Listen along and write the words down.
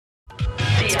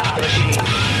Yeah,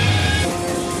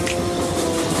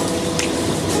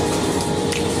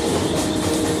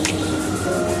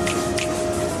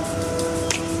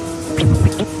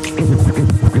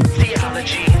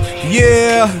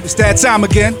 it's that time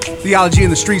again. Theology in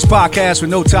the Streets podcast where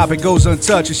no topic goes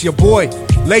untouched. It's your boy,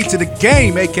 late to the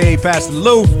game, aka Pastor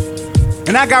Lou.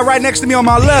 And I got right next to me on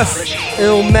my left,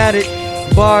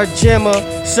 Illmatic, Bar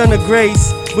Jammer, Son of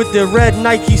Grace, with the red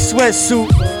Nike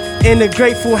sweatsuit and the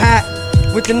Grateful hat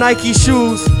with the Nike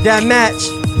shoes that match.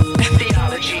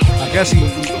 I guess he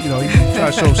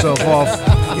tried to show himself off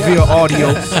via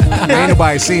audio. Ain't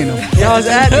nobody seeing him. Y'all was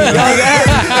at me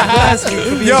last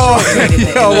week. Yo,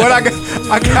 what I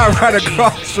got right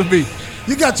across from me.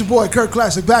 You got your boy Kurt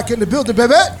Classic back in the building,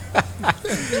 baby.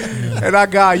 And I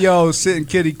got, sitting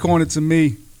kitty corner to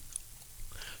me.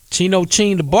 Chino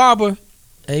Chin the barber,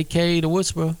 a.k.a. the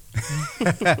whisperer.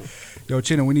 Yo,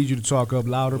 Chino, we need you to talk up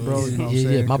louder, bro. You know what I'm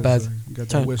saying? Yeah, my bad.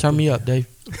 Turn me up, Dave.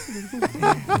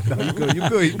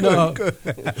 No, you good.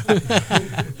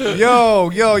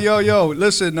 Yo.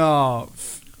 Listen,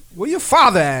 where your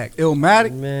father at,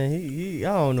 Illmatic? Man, he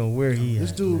I don't know where he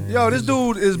is. This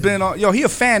dude has been on. He a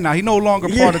fan now. He no longer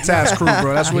part of Task Crew,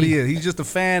 bro. That's what he is. He's just a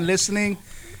fan listening.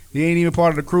 He ain't even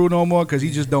part of the crew no more because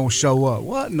he just don't show up.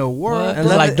 What in the world? It's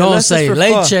like don't say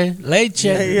leche.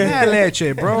 Yeah,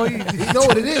 leche, bro. You know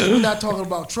what it is. We're not talking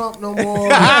about Trump no more.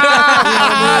 Hey,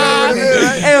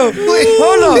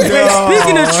 hold on.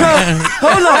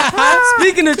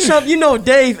 Speaking of Trump, you know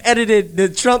Dave edited the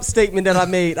Trump statement that I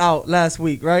made out last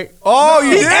week, right? Oh,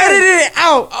 you He did? edited it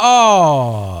out.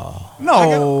 Oh.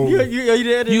 No. You didn't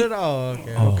edit it? Oh,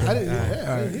 okay. I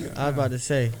didn't. I was about to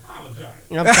say.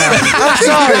 I'm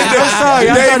sorry.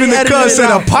 Dave in the cuss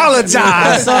and apologize.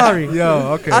 I'm sorry.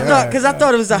 Yo, okay. I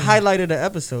thought it was the highlight of the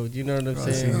episode. You know what I'm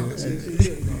saying?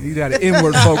 You got an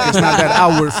inward focus, not that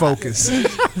outward focus.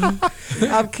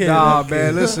 I'm kidding. Nah,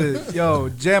 man, listen. Yo,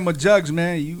 Jammer Jugs,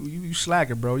 man, you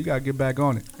slacking, bro. You got to get back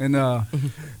on it. And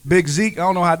Big Zeke, I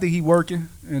don't know how I think he working.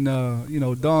 And,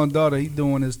 Don Daughter, he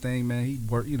doing his thing, man. He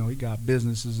work, he got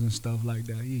businesses and stuff like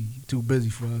that. He too busy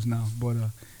for us now, but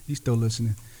he's still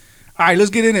listening. All right,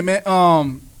 let's get in it, man.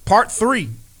 Part three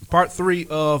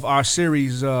of our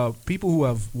series, people who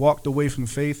have walked away from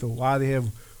faith or why they have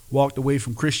walked away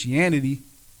from Christianity.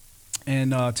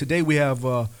 And today we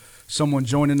have someone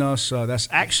joining us that's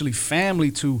actually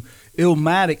family to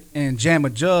Illmatic and Jammer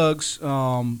Jugs.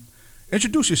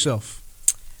 Introduce yourself.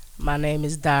 My name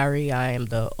is Dari. I am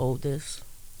the oldest,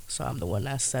 so I'm the one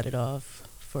that set it off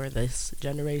for this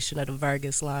generation of the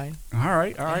Vargas line. All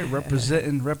right.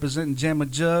 Representing Jammer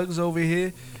Jugs over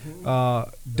here.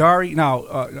 Dari, now,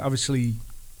 obviously,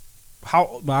 I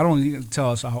don't need to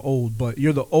tell us how old, but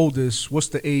you're the oldest. What's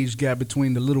the age gap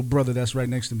between the little brother that's right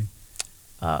next to me?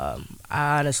 I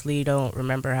honestly don't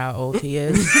remember how old he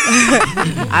is.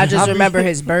 I just remember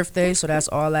his birthday, so that's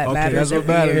all that matters. That's what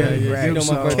matters. Right. You know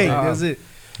my birthday. That's it.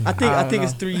 I think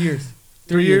it's 3 years.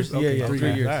 3 years? Okay, yeah, 3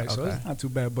 years. All right, so it's not too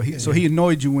bad. But he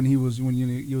annoyed you when he was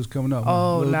coming up.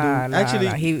 Oh, nah. Actually,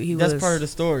 he that's was part of the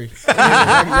story. Y'all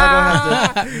gonna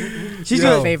have to. She's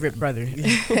my favorite brother.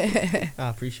 I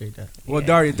appreciate that. Well,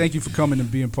 Daria, thank you for coming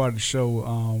and being part of the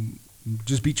show.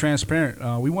 Just be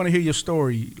transparent. We want to hear your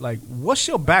story. Like, what's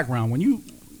your background when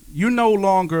you're no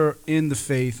longer in the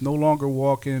faith, no longer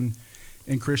walking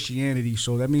in Christianity?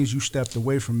 So that means you stepped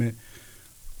away from it.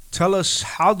 Tell us,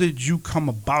 how did you come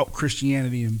about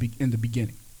Christianity in the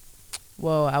beginning?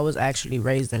 Well, I was actually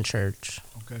raised in church.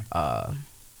 Okay.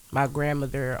 My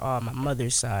grandmother on my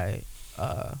mother's side,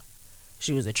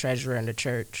 she was a treasurer in the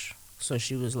church. So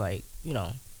she was like,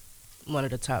 one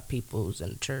of the top peoples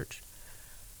in the church.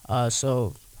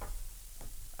 So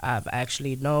I've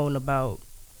actually known about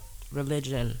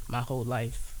religion my whole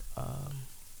life.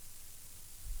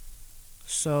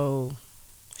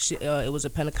 It was a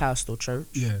Pentecostal church.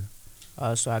 Yeah.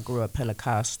 So I grew up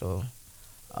Pentecostal.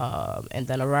 And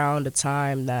then around the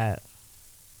time that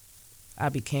I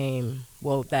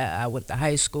went to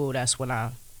high school, that's when I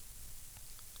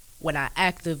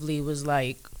actively was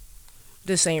like,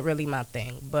 this ain't really my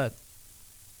thing. But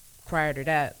prior to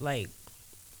that, like,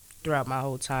 throughout my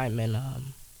whole time in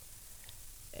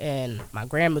my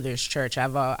grandmother's church,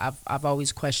 I've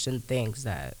always questioned things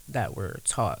that were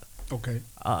taught. Okay.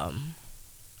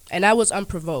 And that was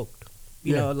unprovoked.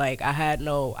 You know, like, I had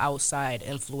no outside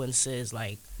influences,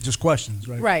 like, just questions,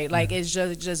 right? Right, like, it's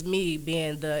just me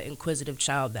being the inquisitive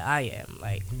child that I am,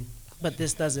 like, but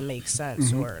this doesn't make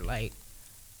sense, or like,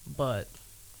 but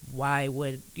why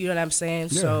would, you know what I'm saying?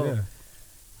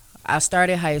 I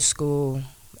started high school,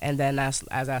 and then as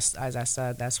I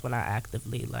said, that's when I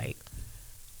actively, like,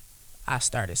 I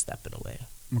started stepping away.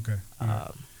 Okay.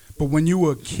 But when you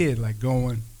were a kid, like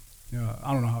going,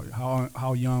 I don't know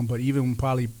how young, but even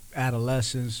probably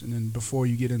adolescence and then before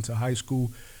you get into high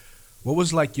school, what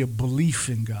was like your belief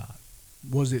in God?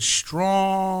 Was it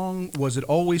strong? Was it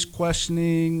always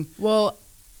questioning? Well,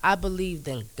 I believed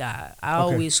in God. I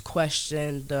always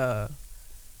questioned the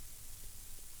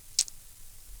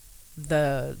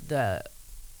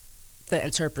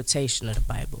interpretation of the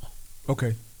Bible.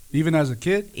 Okay. Even as a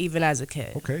kid? Even as a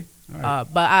kid. Okay. All right.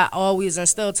 But I always, and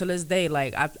still to this day,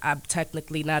 like I'm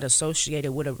technically not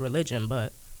associated with a religion,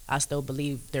 but I still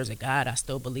believe there's a God. I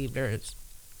still believe there's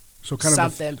so kind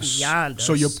something of beyond us.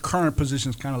 So your current position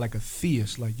is kind of like a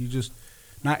theist, like you just,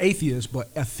 not atheist, but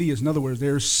a theist. In other words,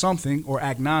 there's something, or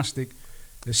agnostic,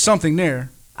 there's something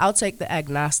there. I'll take the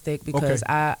agnostic because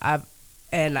I've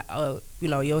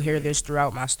you'll hear this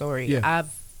throughout my story. Yeah.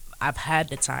 I've had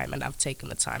the time and I've taken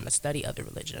the time to study other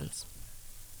religions.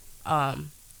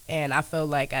 And I feel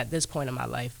like at this point in my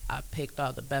life, I picked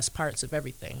all the best parts of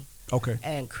everything. Okay.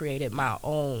 And created my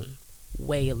own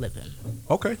way of living.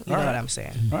 Okay. You know what I'm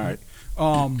saying? All right.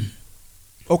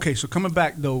 Okay, so coming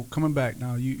back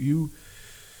now, you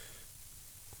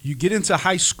get into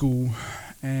high school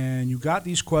and you got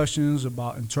these questions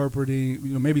about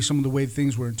interpreting, maybe some of the way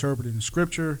things were interpreted in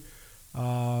Scripture.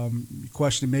 You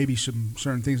question maybe some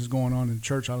certain things that's going on in the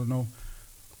church. I don't know.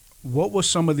 What was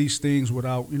some of these things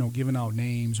without, giving out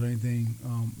names or anything?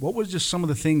 What was just some of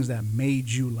the things that made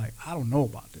you like, I don't know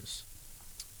about this?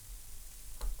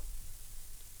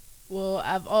 Well,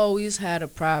 I've always had a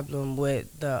problem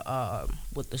with the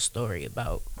story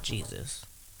about Jesus.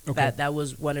 Okay. That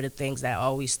was one of the things that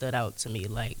always stood out to me.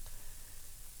 Like,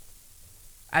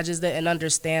 I just didn't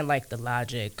understand like the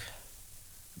logic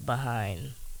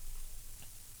behind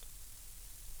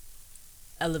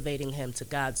elevating him to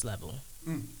God's level.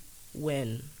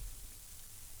 When,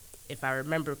 if I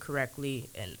remember correctly,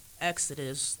 in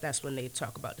Exodus, that's when they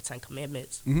talk about the 10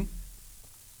 Commandments. Mm-hmm.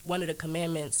 One of the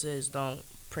commandments is don't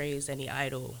praise any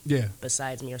idol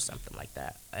besides me or something like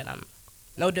that. And I'm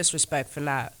no disrespect for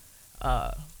not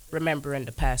remembering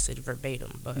the passage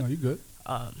verbatim, but no, you good.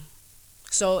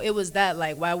 So it was that,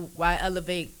 like, why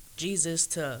elevate Jesus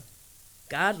to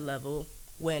God level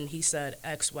when he said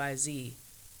XYZ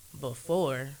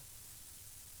before?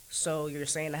 So you're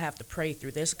saying I have to pray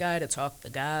through this guy to talk to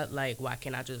God? Like, why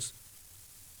can't I just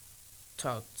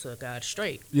talk to God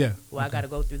straight? Yeah. Well, I got to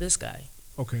go through this guy.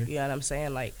 Okay. You know what I'm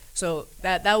saying? Like, so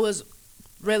that was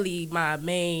really my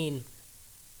main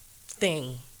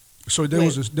thing. So there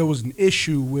was an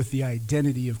issue with the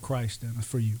identity of Christ then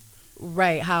for you.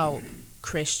 Right, how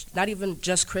not even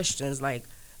just Christians, like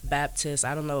Baptists,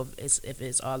 I don't know if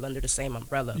it's all under the same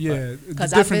umbrella. Yeah, but,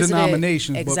 different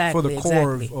denominations, exactly, but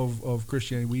for the core of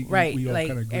Christianity, we all like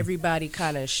kind of agree. everybody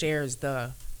kind of shares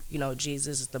the,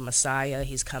 Jesus is the Messiah,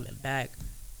 he's coming back,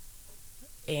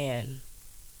 and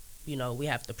we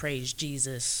have to praise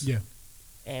Jesus. Yeah,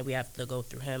 and we have to go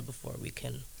through him before we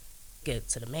can get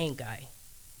to the main guy.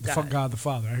 God the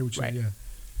Father. I hear what you're saying. Right. Yeah.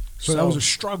 So that was a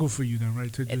struggle for you then,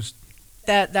 right? To just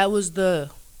that was the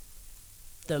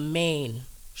main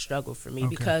struggle for me,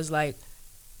 because like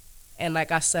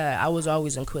I said, I was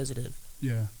always inquisitive.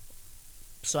 Yeah.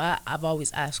 So I've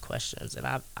always asked questions, and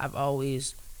I've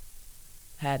always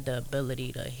had the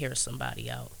ability to hear somebody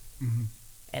out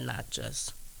and not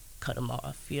just cut them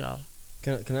off.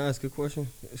 Can I ask a question?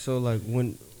 So like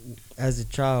when, as a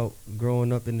child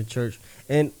growing up in the church,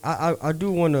 and I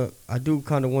do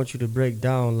kind of want you to break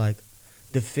down like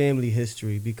the family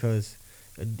history, because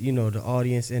the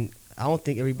audience, and I don't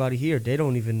think everybody here, they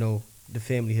don't even know the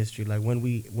family history, like when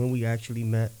we actually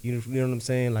met. You know what I'm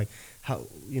saying? Like how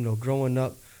growing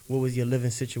up, what was your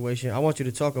living situation? I want you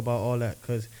to talk about all that,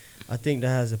 because I think that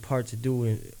has a part to do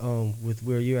with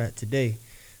where you're at today.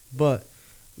 But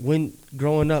when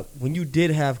growing up, when you did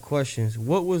have questions,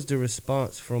 what was the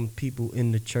response from people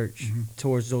in the church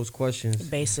towards those questions?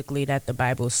 Basically that the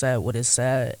Bible said what it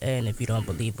said, and if you don't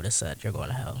believe what it said, you're going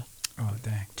to hell. Oh,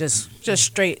 dang. Just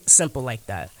straight simple like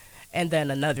that. And then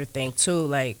another thing too,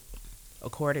 like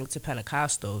according to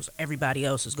Pentecostals, everybody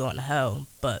else is going to hell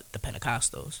but the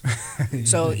Pentecostals.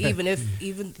 So even if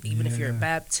you're a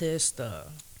Baptist,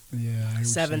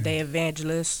 Seventh-day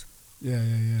Evangelist,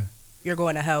 you're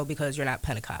going to hell because you're not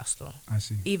Pentecostal. I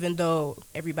see. Even though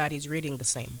everybody's reading the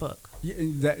same book.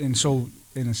 Yeah, and so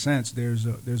in a sense, there's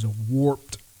a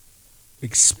warped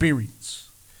experience.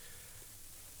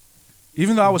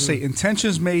 Even though I would say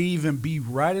intentions may even be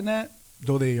right in that,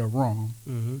 though they are wrong,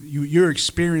 you're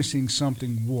experiencing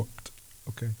something warped.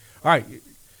 Okay. All right.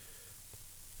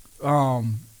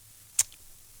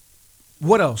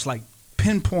 What else? Like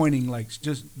pinpointing, like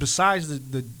just besides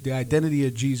the identity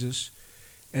of Jesus,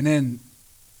 and then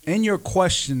in your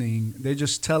questioning, they're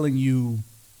just telling you,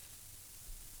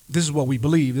 this is what we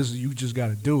believe. This is you just got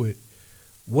to do it.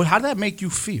 How did that make you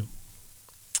feel?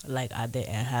 Like I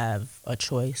didn't have a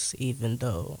choice, even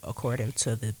though according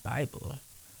to the Bible,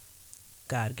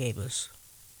 God gave us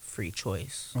free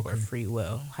choice or Okay. free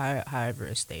will, however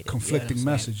it's stated. Conflicting you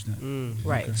know what I'm saying? message then.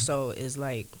 Right. Okay. So it's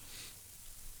like,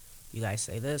 you guys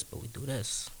say this, but we do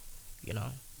this. You know.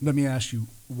 Let me ask you: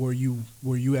 Were you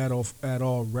at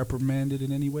all reprimanded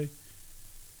in any way?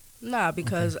 Nah,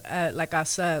 because like I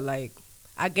said, like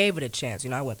I gave it a chance. You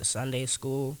know, I went to Sunday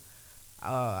school.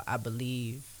 I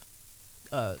believe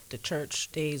the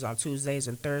church days on Tuesdays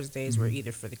and Thursdays were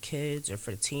either for the kids or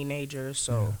for the teenagers.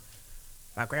 So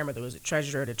my grandmother was the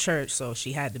treasurer of the church, so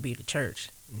she had to be the church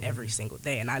every single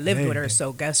day. And I lived with her,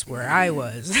 so guess where I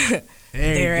was?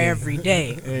 There every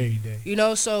day. Every day. You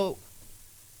know, so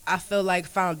I feel like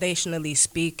foundationally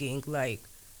speaking, like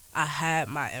I had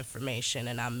my information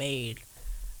and I made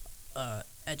a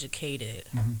educated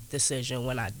decision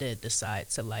when I did decide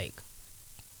to like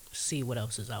see what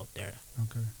else is out there.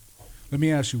 Okay. Let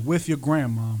me ask you, with your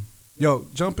grandma, yo,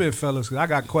 jump in, fellas, because I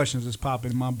got questions that's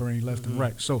popping in my brain left and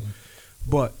right. So,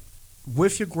 but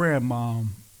with your grandma,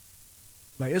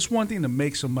 like it's one thing to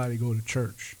make somebody go to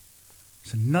church.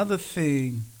 It's another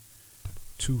thing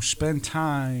to spend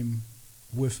time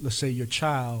with, let's say, your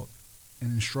child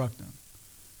and instruct them.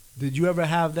 Did you ever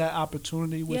have that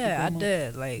opportunity with your Yeah, I grandma?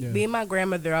 did. Like me and my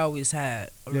grandmother always had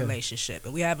a relationship,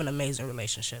 and we have an amazing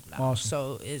relationship now.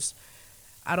 Awesome. So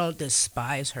I don't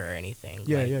despise her or anything.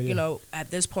 Yeah, like, yeah. You know, at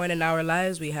this point in our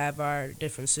lives, we have our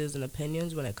differences and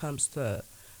opinions when it comes to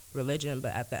religion,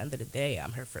 but at the end of the day,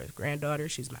 I'm her first granddaughter.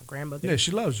 She's my grandmother. Yeah, she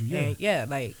loves you. Yeah. And yeah,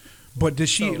 like. But did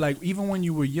she, So- like, even when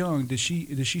you were young, did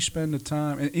she spend the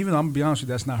time, and even though I'm going to be honest with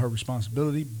you, that's not her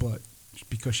responsibility, but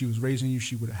because she was raising you,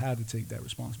 she would have had to take that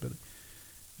responsibility.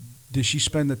 Did she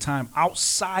spend the time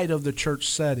outside of the church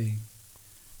setting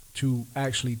to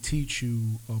actually teach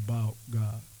you about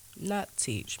God? Not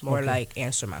teach, more Okay. like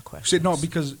answer my questions. See, no,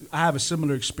 because I have a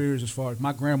similar experience as far as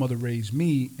my grandmother raised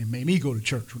me and made me go to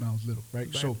church when I was little,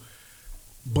 right? So,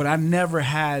 but I never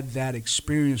had that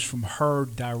experience from her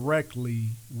directly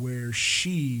where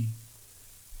she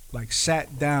like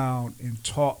sat down and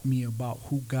taught me about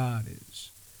who God is.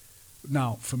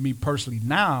 Now, for me personally,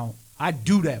 now I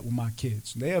do that with my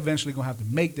kids. They're eventually gonna have to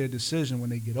make their decision when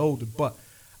they get older, but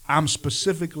I'm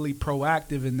specifically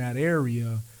proactive in that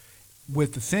area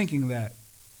with the thinking that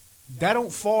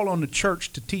don't fall on the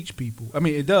church to teach people. I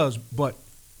mean, it does, but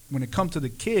when it comes to the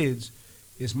kids,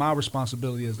 it's my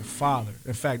responsibility as a father.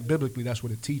 In fact, biblically, that's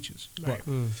what it teaches. Right.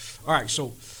 But, all right,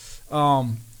 so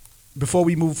before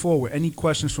we move forward, any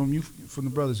questions from you, from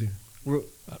the brothers here?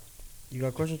 You got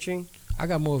a question, Ching? I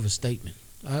got more of a statement.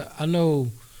 I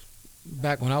know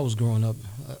back when I was growing up,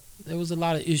 there was a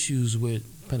lot of issues with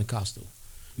Pentecostal.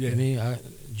 Yeah. I mean, I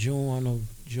know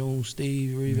June,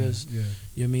 Steve, Rivas. Yeah. You know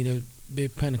what I mean? They're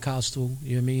big Pentecostal.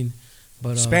 You know what I mean?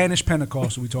 But Spanish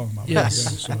Pentecostal we talking about. Yes. Yeah,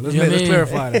 so let's, You know what I let's mean?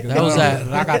 clarify that. That was that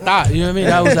Rakata. You know what I mean?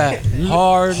 That was that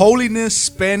hard. Holiness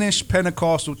Spanish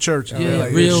Pentecostal church. Yeah,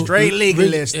 like, real straight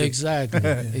legalistic. Exactly,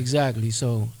 exactly.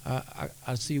 So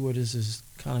I see where this is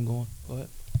kind of going. Go ahead.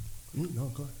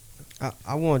 No, go ahead.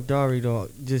 I want Dari to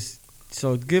just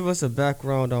so give us a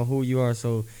background on who you are.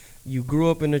 So you grew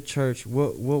up in the church.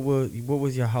 What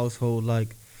was your household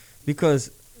like? Because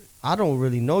I don't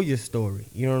really know your story.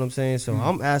 You know what I'm saying? So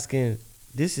I'm asking.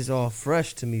 This is all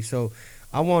fresh to me. So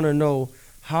I want to know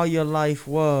how your life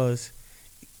was.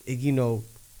 You know,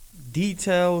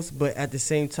 details, but at the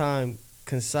same time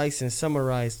concise and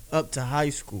summarized up to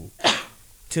high school,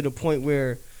 to the point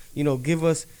where give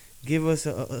us give us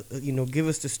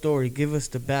the story, give us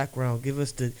the background, give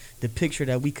us the picture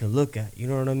that we can look at. You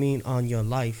know what I mean, on your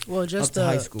life. Well, just up to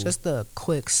high school. just a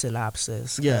quick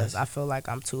synopsis. 'Cause Yes. I feel like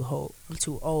I'm too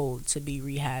old to be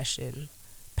rehashing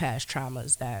past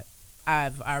traumas that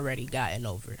I've already gotten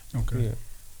over. Okay.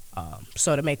 Yeah.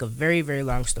 So to make a very, very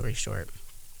long story short,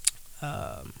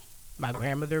 my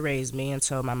grandmother raised me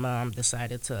until my mom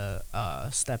decided to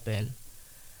step in.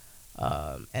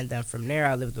 And then from there,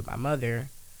 I lived with my mother.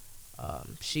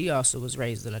 She also was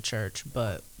raised in a church,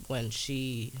 but when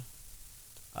she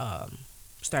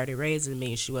started raising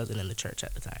me, she wasn't in the church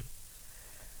at the time.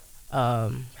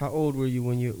 How old were you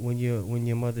when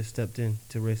your mother stepped in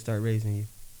to start raising you?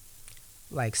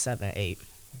 Like 7, 8.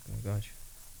 Okay, gotcha.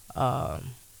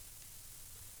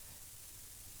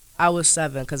 I was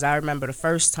 7 because I remember the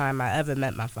first time I ever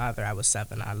met my father. I was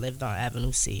 7. I lived on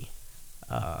Avenue C.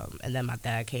 And then my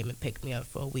dad came and picked me up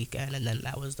for a weekend, and then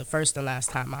that was the first and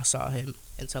last time I saw him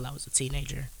until I was a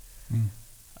teenager.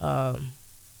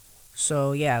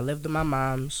 So yeah, I lived with my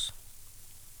mom's.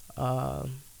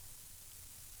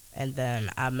 And then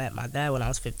I met my dad when I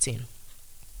was 15.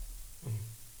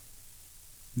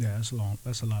 Yeah, that's long.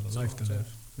 That's a lot of life to live.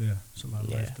 Yeah, it's a lot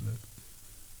of life to live.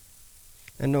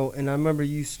 I know, and I remember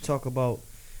you used to talk about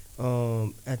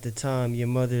at the time your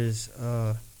mother's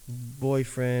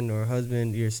boyfriend or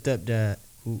husband, your stepdad,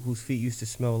 whose feet used to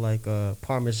smell like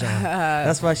Parmesan.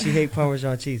 That's why she hate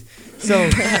Parmesan cheese. So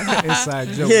Inside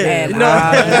joke. Yeah, And no.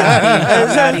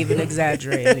 I'm not even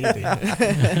exaggerating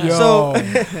either. Yo. So,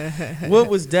 what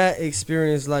was that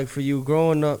experience like for you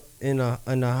growing up in a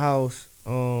house?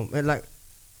 And like,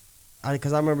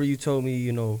 because I remember you told me,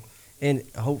 you know, and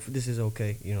I hope this is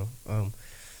okay, you know.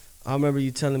 I remember you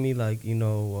telling me like, you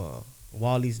know,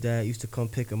 Wally's dad used to come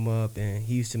pick him up, and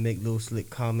he used to make little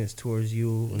slick comments towards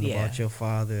you and about your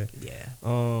father. Yeah.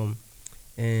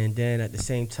 And then at the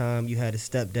same time, you had a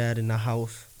stepdad in the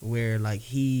house where like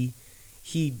he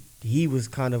was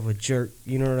kind of a jerk.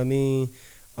 You know what I mean?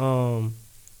 And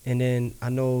then I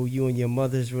know you and your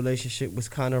mother's relationship was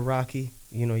kind of rocky.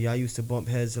 You know, y'all used to bump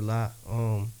heads a lot.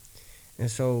 And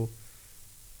so,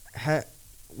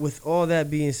 with all that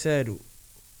being said,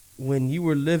 when you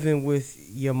were living with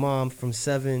your mom from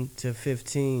 7 to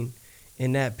 15,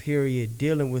 in that period,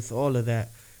 dealing with all of that,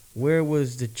 where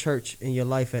was the church in your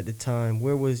life at the time?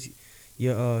 Where was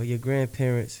your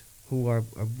grandparents who are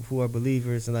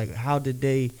believers, and like how did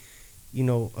they, you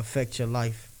know, affect your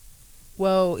life?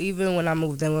 Well, even when I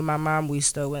moved in with my mom, we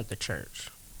still went to church.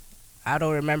 I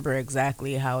don't remember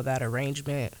exactly how that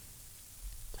arrangement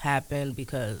happened,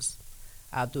 because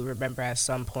I do remember at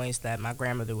some points that my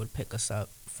grandmother would pick us up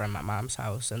from my mom's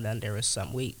house, and then there was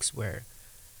some weeks where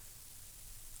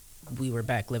we were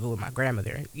back living with my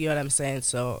grandmother. You know what I'm saying?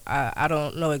 So I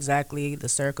don't know exactly the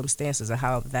circumstances of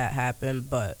how that happened,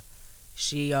 but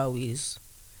she always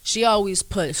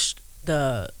pushed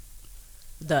the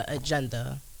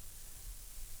agenda,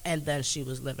 and then she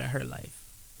was living her life.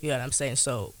 You know what I'm saying?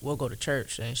 So we'll go to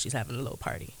church and she's having a little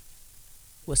party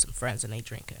with some friends and they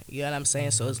drinking. You know what I'm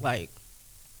saying? So it's like,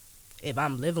 if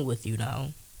I'm living with you now,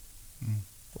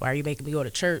 why are you making me go to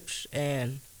church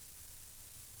and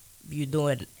you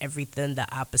doing everything the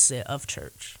opposite of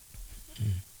church?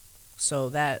 So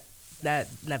that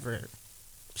never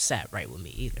sat right with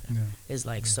me either. Yeah. It's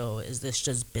like, so is this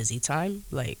just busy time?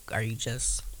 Like,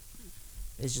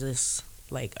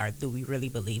 do we really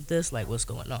believe this? Like, what's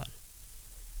going on?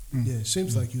 Yeah, it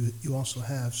seems like you also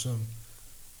have some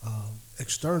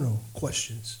external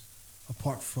questions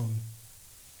apart from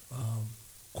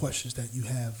questions that you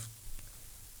have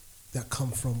that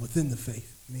come from within the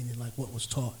faith, meaning like what was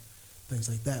taught, things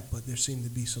like that. But there seem to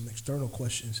be some external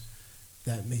questions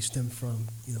that may stem from,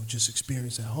 you know, just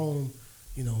experience at home,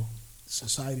 you know,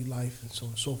 society life, and so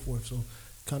on and so forth. So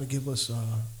kind of give us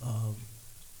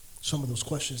some of those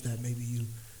questions that maybe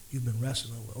you've been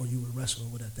wrestling with, or you were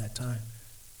wrestling with at that time,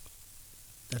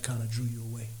 that kind of drew you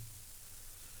away.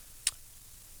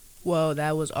 Well,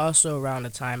 that was also around the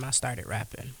time I started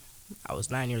rapping. I was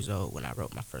 9 years old when I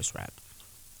wrote my first rap.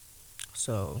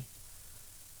 So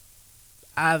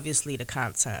obviously the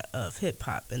content of hip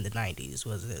hop in the 90s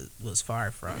was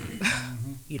far from,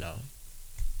 you know,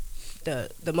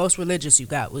 the most religious you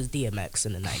got was DMX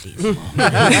in the 90s. You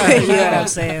know what I'm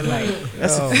saying? Like,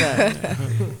 That's a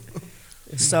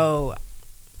fact. So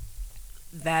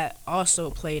that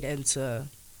also played into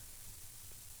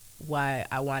why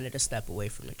I wanted to step away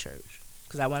from the church,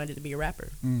 because I wanted to be a rapper.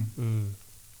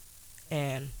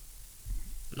 And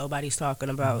nobody's talking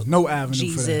about No avenue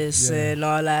Jesus for that. Yeah. and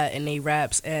all that in they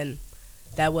raps, and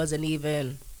that wasn't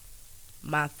even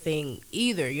my thing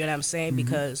either. You know what I'm saying?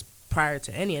 Because prior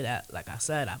to any of that, like I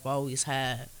said, I've always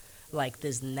had like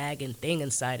this nagging thing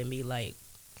inside of me, like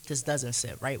this doesn't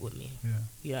sit right with me. Yeah.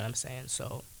 You know what I'm saying?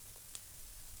 So,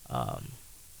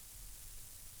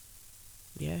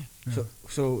 yeah.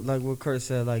 So like what Kurt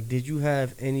said, like, did you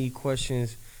have any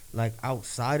questions like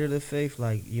outside of the faith?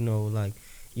 Like, you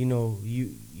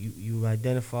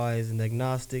identify as an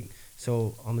agnostic.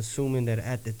 So I'm assuming that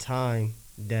at the time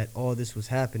that all this was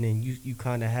happening, you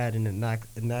kind of had an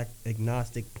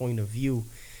agnostic point of view,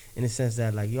 in the sense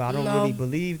that like, I don't really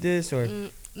believe this, or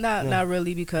not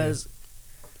really, because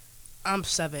I'm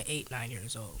 7, 8, 9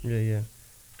 years old. Yeah.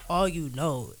 All you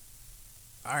know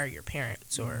are your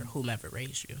parents or whomever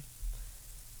raised you.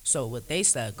 So what they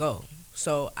said, go.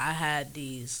 So I had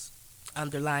these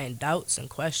underlying doubts and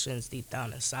questions deep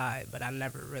down inside, but I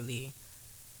never really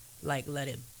like let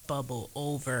it bubble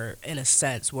over in a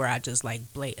sense where I just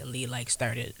like blatantly like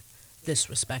started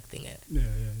disrespecting it. Yeah.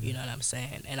 You know what I'm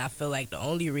saying? And I feel like the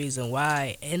only reason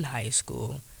why in high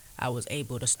school I was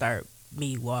able to start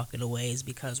me walking away is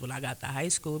because when I got to high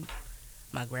school,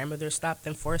 my grandmother stopped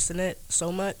enforcing it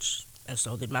so much, and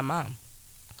so did my mom.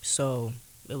 So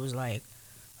it was like,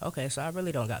 okay, so I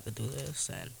really don't got to do this.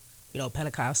 And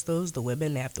Pentecostals, the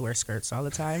women, they have to wear skirts all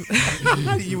the time.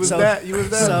 You was that.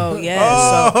 So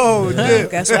yeah. Oh, So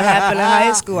guess what happened in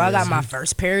high school? I got my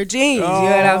first pair of jeans. You know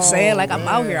what I'm saying? Like I'm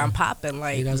out here, I'm popping.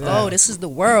 Like, See, that's oh, that. this is the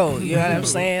world. You know what I'm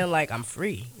saying? Like I'm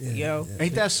free.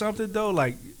 Ain't that something though?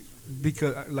 Like,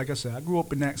 because like I said, I grew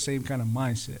up in that same kind of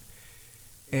mindset,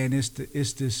 and it's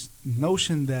this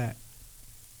notion that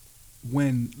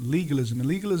when legalism, and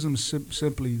legalism is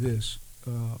simply this,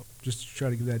 just to try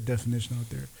to give that definition out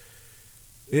there,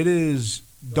 it is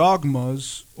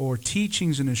dogmas or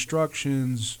teachings and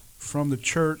instructions from the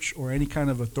church or any kind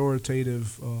of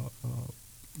authoritative,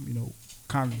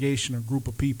 congregation or group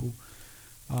of people,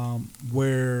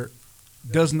 where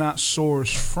does not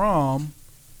source from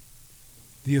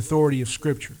the authority of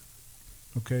Scripture.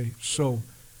 Okay, so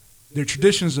they're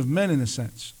traditions of men in a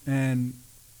sense, and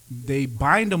they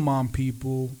bind them on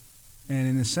people, and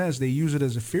in a sense they use it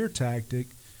as a fear tactic.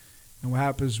 And what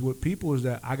happens with people is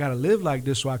that I got to live like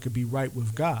this so I could be right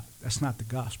with God. That's not the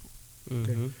gospel.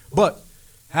 Okay? Mm-hmm. But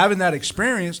having that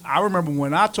experience, I remember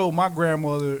when I told my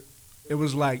grandmother, it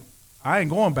was like, I ain't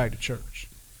going back to church.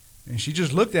 And she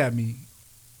just looked at me.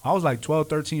 I was like 12,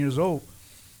 13 years old.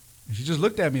 And she just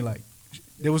looked at me like,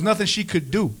 there was nothing she could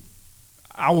do.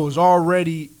 I was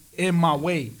already in my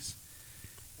ways.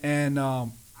 And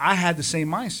I had the same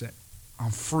mindset.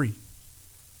 I'm free.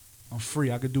 I'm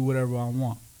free. I could do whatever I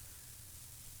want.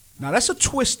 Now, that's a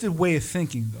twisted way of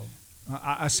thinking, though.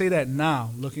 I say that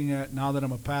now, now that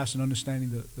I'm a pastor and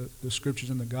understanding the scriptures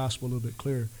and the gospel a little bit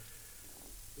clearer.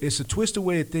 It's a twisted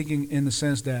way of thinking in the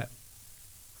sense that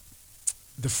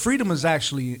the freedom is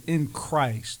actually in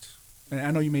Christ. And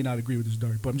I know you may not agree with this,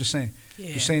 Dari, but I'm just saying.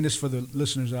 Yeah. Just saying this for the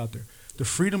listeners out there. The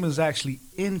freedom is actually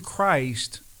in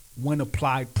Christ when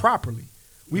applied properly.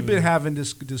 We've been having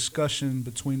this discussion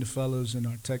between the fellas in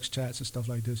our text chats and stuff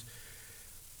like this.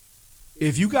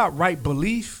 If you got right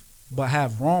belief but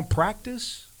have wrong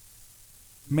practice,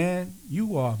 man,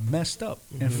 you are messed up.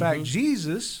 In fact,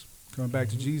 Jesus, coming back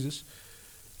to Jesus,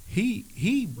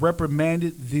 he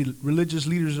reprimanded the religious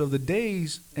leaders of the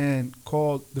days and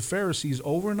called the Pharisees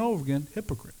over and over again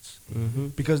hypocrites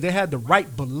because they had the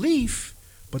right belief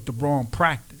but the wrong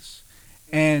practice.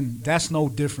 And that's no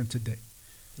different today.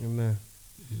 Amen.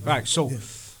 All right, so,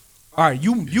 all right,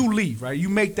 you leave, right? You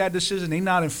make that decision. They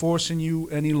not enforcing you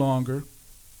any longer.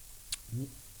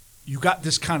 You got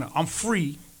this kind of, I'm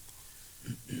free.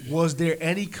 Was there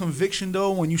any conviction,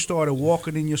 though, when you started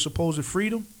walking in your supposed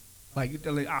freedom? Like,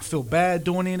 I feel bad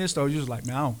doing any of this, or you just like,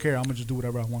 man, I don't care. I'm going to just do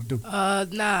whatever I want to do.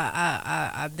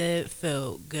 I did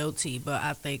feel guilty, but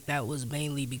I think that was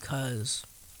mainly because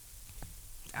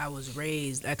I was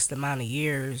raised X amount of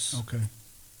years. Okay.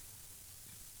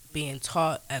 Being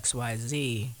taught X, Y,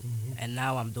 Z, and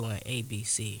now I'm doing A, B,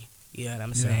 C. You know what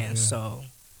I'm saying? Yeah. So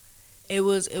it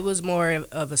was more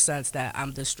of a sense that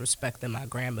I'm disrespecting my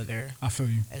grandmother. I feel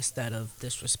you. Instead of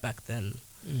disrespecting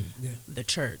Yeah. the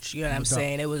church. You know what I'm doubt.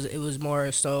 saying? It was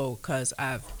more so because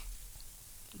I've,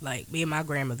 like, me and my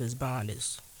grandmother's bond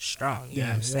is strong. You know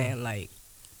what I'm saying? Like,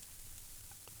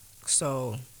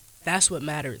 so that's what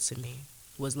mattered to me,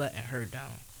 was letting her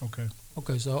down. Okay.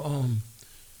 Okay, so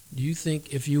do you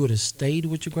think if you would have stayed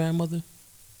with your grandmother,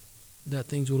 that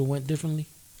things would have went differently?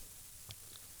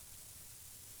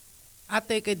 I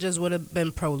think it just would have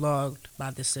been prolonged.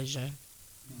 My decision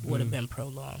would have been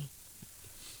prolonged,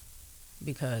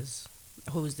 because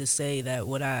who's to say that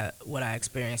what I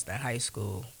experienced in high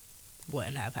school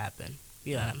wouldn't have happened?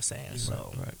 You know what I'm saying?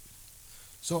 So Right.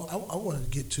 So I want to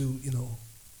get to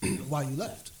why you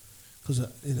left, because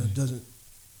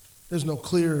there's no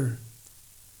clear,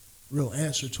 real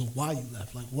answer to why you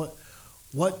left. Like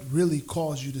what really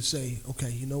caused you to say,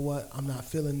 okay, you know what, I'm not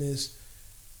feeling this.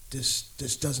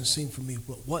 This doesn't seem for me.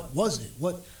 But what was it?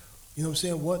 What I'm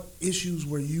saying? What issues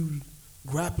were you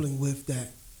grappling with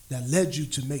that led you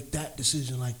to make that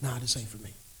decision? Like, nah, this ain't for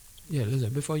me. Yeah,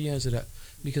 listen, before you answer that,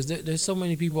 because there's so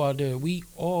many people out there, we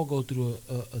all go through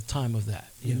a time of that.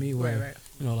 You know what I mean? Where,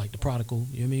 Right. like the prodigal,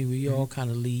 you know what I mean? We all kind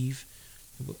of leave.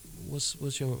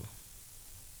 What's your...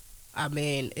 I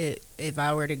mean, if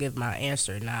I were to give my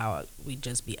answer now, we'd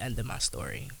just be ending my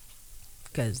story,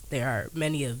 because there are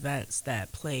many events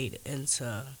that played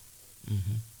into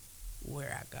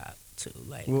where I got to.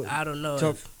 Like, Well, I don't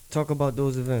know Talk about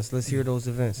those events. Let's hear those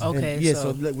events. Okay, And,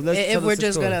 so let's if tell we're us the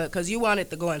just story. gonna, because you wanted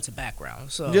to go into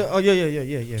background, so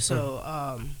Yeah. So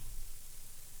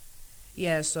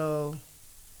so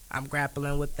I'm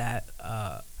grappling with that.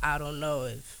 I don't know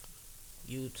if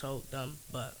you told them,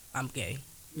 but I'm gay.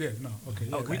 Yeah, no, okay.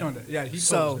 Yeah, Okay. we know that. Yeah, he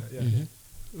So- told us that. Yeah.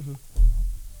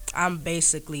 I'm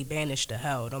basically banished to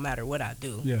hell no matter what I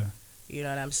do. Yeah. You know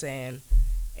what I'm saying?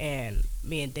 And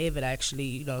me and David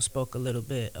actually, spoke a little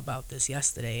bit about this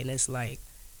yesterday, and it's like,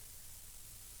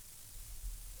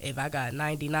 if I got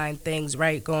 99 things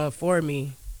right going for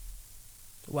me,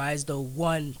 why is the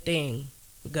one thing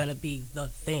gonna be the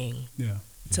thing Yeah.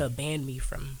 to ban me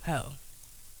from hell?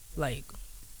 Like,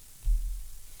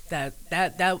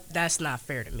 that's not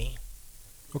fair to me.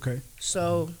 Okay.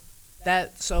 So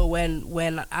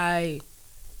when I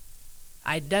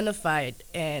identified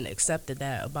and accepted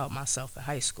that about myself in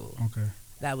high school, Okay.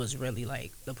 that was really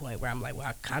like the point where I'm like, well,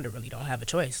 I kind of really don't have a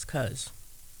choice because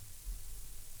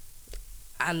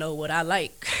I know what I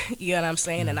like. You know what I'm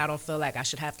saying? And I don't feel like I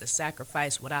should have to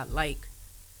sacrifice what I like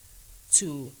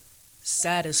to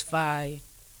satisfy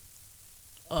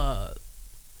a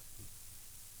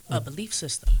belief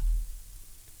system.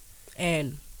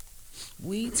 And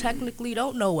we technically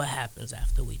don't know what happens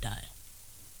after we die.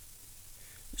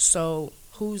 So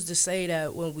who's to say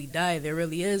that when we die, there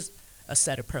really is a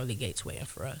set of pearly gates waiting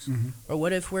for us? Or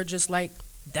what if we're just like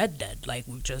dead, like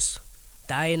we just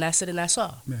die and that's it and that's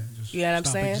all? Yeah. Just You know what I'm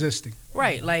stop saying? existing.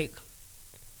 Right, like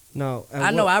Now,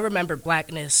 I know I remember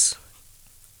blackness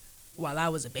while I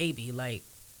was a baby. Like,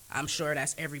 I'm sure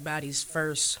that's everybody's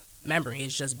first memory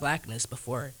is just blackness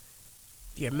before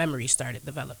your memory started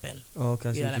developing. Oh, okay.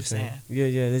 I see You know what what I'm you're saying? Yeah,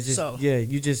 yeah. It's just, So- yeah,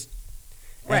 you just,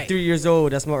 Right. at 3 years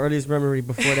old, that's my earliest memory.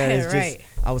 Before that, it's Right.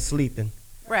 just, I was sleeping.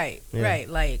 Right, Yeah. right.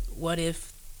 Like, what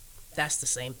if that's the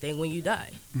same thing when you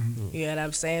die? Mhm. You know what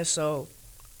I'm saying? So,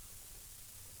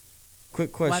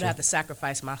 Quick why'd question. I have to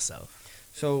sacrifice myself?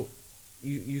 So,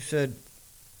 you said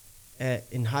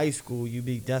in high school,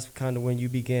 that's kind of when you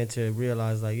began to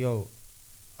realize, like, yo,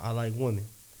 I like women.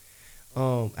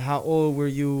 How old were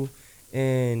you,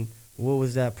 and what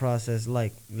was that process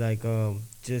like? Like,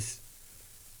 just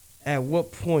at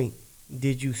what point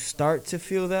did you start to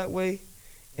feel that way,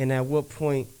 and at what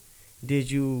point did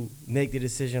you make the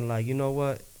decision, like, you know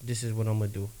what, this is what I'm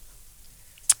gonna do?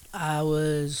 I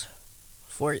was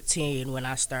 14 when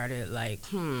I started, like,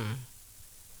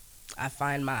 I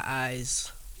find my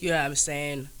eyes, you know what I'm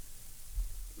saying,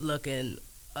 looking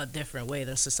a different way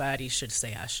than society should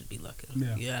say I should be looking.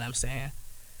 Yeah. You know what I'm saying?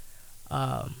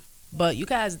 But you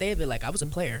guys, David, like, I was a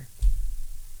player.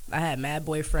 I had mad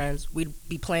boyfriends. We'd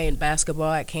be playing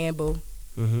basketball at Campbell.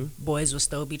 Mm-hmm. Boys would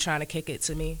still be trying to kick it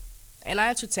to me. And I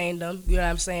entertained them, you know what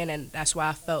I'm saying? And that's why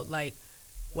I felt like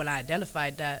when I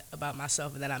identified that about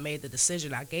myself and then I made the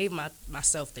decision, I gave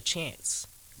myself the chance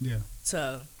Yeah.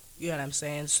 to, you know what I'm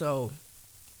saying? So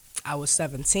I was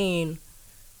 17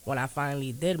 when I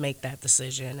finally did make that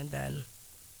decision, and then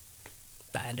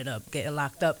I ended up getting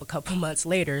locked up a couple months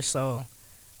later. So,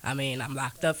 I mean, I'm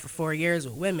locked up for 4 years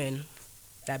with women.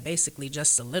 That basically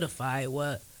just solidified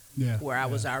Yeah. where I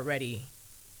was already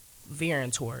veering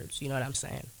towards, you know what I'm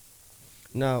saying?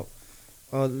 Now,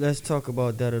 let's talk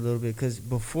about that a little bit, because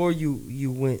before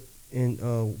you went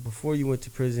to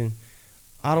prison,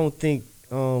 I don't think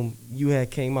you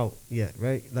had came out yet,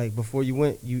 right? Like, before you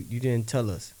went, you didn't tell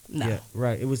us. No. yet,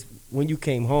 right? It was when you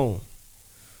came home,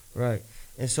 right?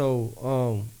 And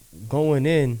so going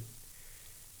in,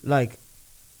 like,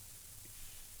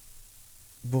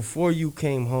 before you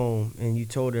came home and you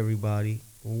told everybody,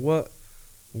 what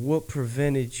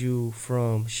prevented you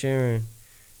from sharing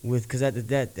with? Because at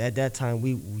that time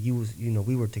we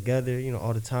were together,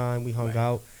 all the time. We hung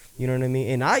out, you know what I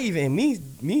mean. And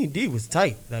me and D was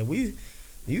tight. Like, we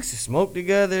used to smoke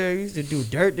together, we used to do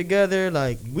dirt together.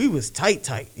 Like, we was tight,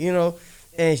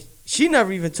 And she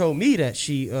never even told me that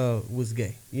she was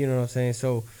gay. You know what I'm saying?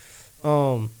 So,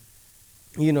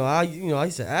 I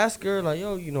used to ask her, like,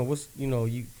 yo, what's,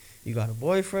 you got a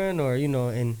boyfriend, or,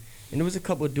 and there was a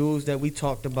couple of dudes that we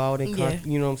talked about, and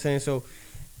you know what I'm saying? So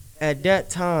at that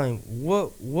time,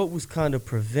 what was kind of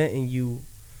preventing you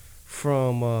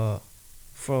from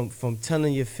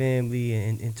telling your family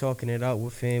and talking it out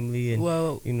with family? And,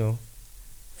 Well,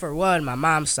 for one, my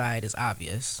mom's side is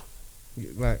obvious.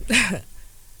 Right.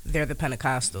 They're the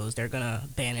Pentecostals. They're going to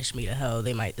banish me to hell.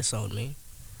 They might disown me.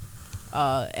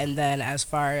 And then as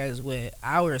far as with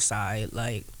our side,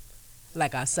 like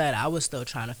I said, I was still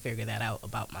trying to figure that out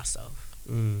about myself.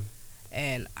 Mm.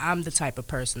 And I'm the type of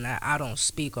person that I don't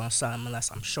speak on something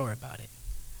unless I'm sure about it.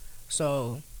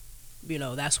 So,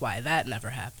 that's why that never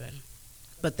happened.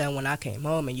 But then when I came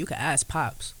home, and you could ask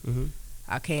Pops, Mm-hmm.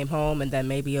 I came home, and then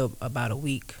maybe about a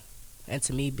week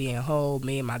into me being home,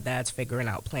 me and my dad's figuring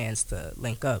out plans to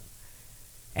link up.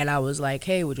 And I was like,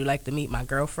 hey, would you like to meet my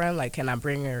girlfriend? Like, can I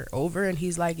bring her over? And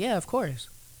he's like, yeah, of course.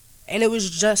 And it was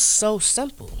just so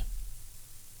simple.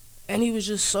 And he was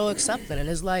just so accepting. And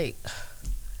it's like,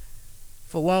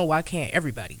 for one, why can't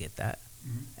everybody get that?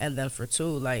 Mhm. And then for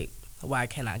two, like, why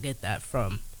can't I get that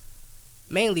from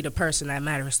mainly the person that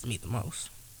matters to me the most?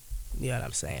 You know what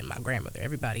I'm saying? My grandmother.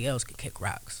 Everybody else can kick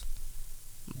rocks.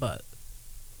 But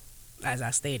as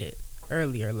I stated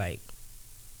earlier, like,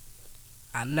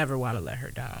 I never want to let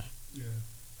her down. Yeah.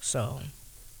 So,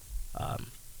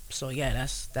 so yeah,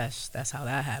 that's how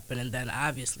that happened. And then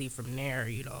obviously from there,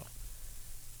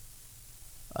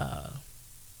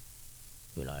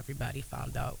 everybody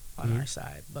found out on our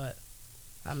side. But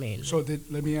I mean, So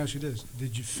let me ask you this: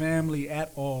 did your family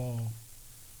at all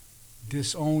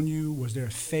disown you? Was there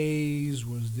a phase?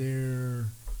 Was there?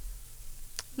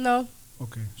 no,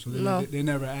 Okay, so No. they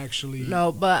never actually.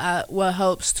 no. But what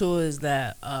helps too is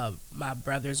that my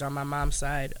brothers on my mom's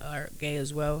side are gay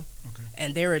as well, Okay.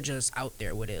 and they were just out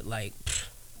there with it, like.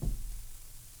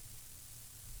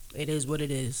 It is what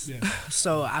it is. Yeah.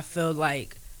 So I feel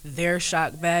like their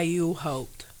shock value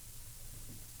helped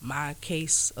my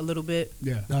case a little bit.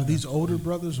 Yeah. Now, are these older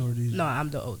brothers or are these? No, I'm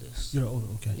the oldest. You're older.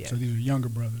 Okay. Yeah. So these are younger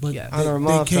brothers. But Yeah. On her they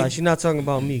mom's came- side, she's not talking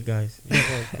about me, guys.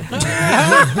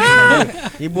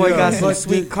 Your boy got some but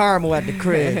sweet caramel at the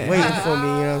crib waiting for me.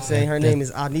 You know what I'm saying? Her name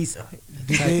is Anissa.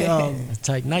 Did they A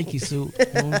tight Nike suit. Yo,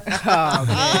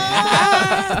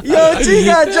 T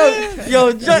got a joke.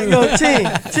 Yo,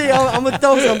 T, I'm gonna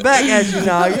throw some back at you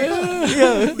now.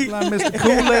 Yo, Like Mr.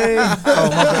 Kool-Aid. Oh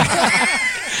my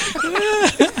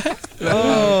God.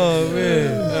 oh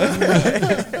man.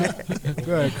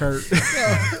 Go ahead, Kurt.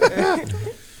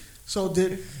 So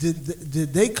did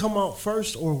they come out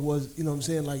first, or was, you know what I'm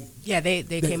saying, like, Yeah, they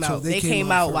came so out. they They came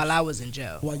came out out first. while I was in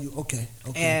jail. why you okay?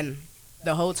 And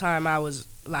the whole time I was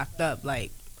locked up,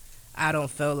 like, I don't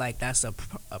feel like that's a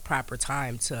proper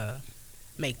time to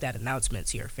make that announcement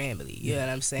to your family. You know what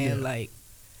I'm saying? Yeah. Like,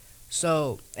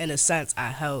 so in a sense, I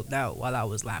held out while I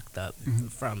was locked up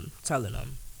from telling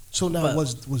them. So now, But-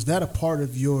 was that a part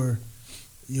of your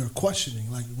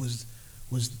questioning? Like, was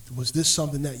this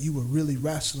something that you were really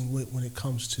wrestling with when it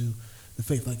comes to the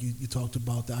faith? Like you talked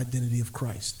about the identity of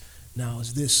Christ. Now,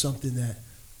 is this something that,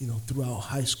 throughout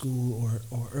high school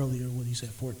or earlier, when you said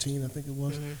 14, I think it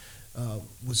was,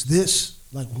 was this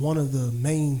like one of the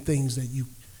main things that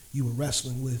you were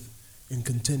wrestling with in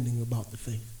contending about the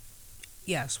faith?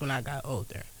 Yes, when I got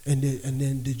older. And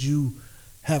then did you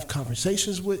have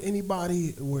conversations with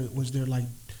anybody, or was there like?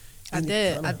 I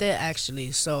did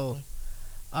actually. So,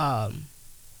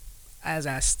 as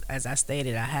I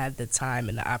stated, I had the time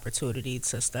and the opportunity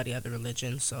to study other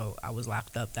religions. So I was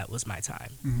locked up. That was my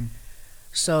time. Mhm.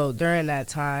 So during that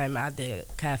time, I did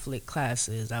Catholic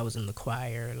classes. I was in the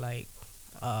choir. Like,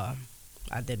 I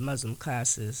did Muslim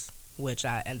classes, which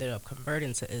I ended up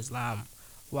converting to Islam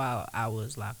while I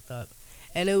was locked up.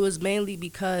 And it was mainly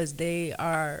because they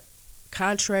are,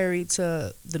 contrary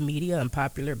to the media and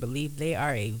popular belief, they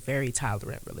are a very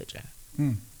tolerant religion.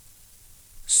 Hmm.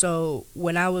 So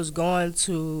when I was going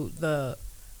to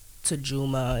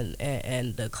Juma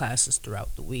and the classes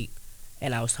throughout the week,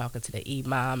 and I was talking to the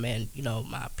imam and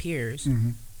my peers,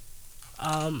 Mhm.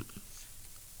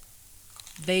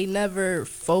 they never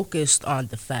focused on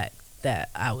the fact that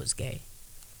I was gay.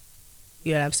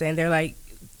 You know what I'm saying? They're like,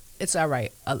 it's all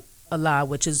right. Allah,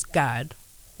 which is God,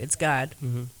 it's God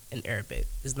in Arabic.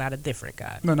 It's not a different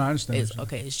God. No, I understand. It's,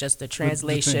 what you're okay, it's just the saying.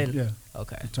 translation. Yeah,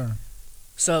 Okay. the term.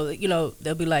 So,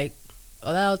 they'll be like,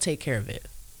 Allah will take care of it.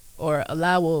 Or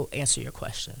Allah will answer your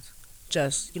questions.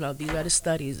 Just, these are the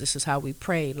studies. This is how we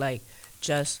pray. Like,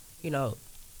 just, Mhm.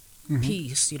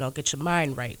 peace, get your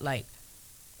mind right. Like,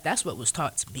 that's what was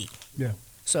taught to me. Yeah.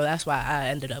 So that's why I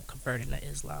ended up converting to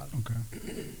Islam. Okay.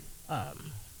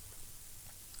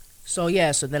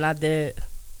 So then I did,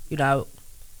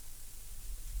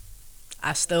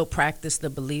 I still practice the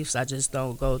beliefs. I just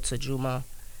don't go to Juma.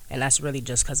 And that's really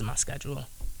just because of my schedule.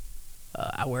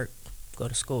 I work, go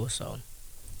to school, so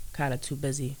kind of too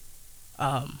busy.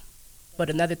 But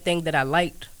another thing that I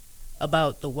liked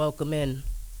about the welcoming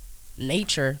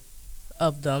nature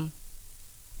of them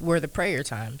were the prayer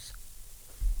times.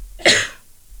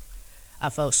 I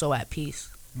felt so at peace.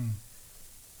 Mm.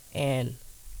 And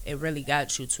it really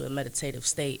got you to a meditative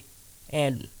state.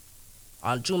 And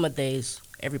on Juma days,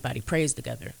 everybody prays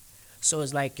together. So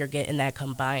it's like you're getting that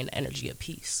combined energy of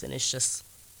peace. And it's just,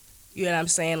 you know what I'm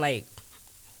saying? Like,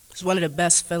 it's one of the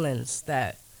best feelings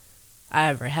that I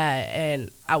ever had.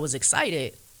 And I was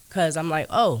excited because I'm like,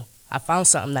 oh, I found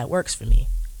something that works for me.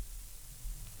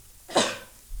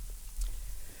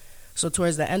 So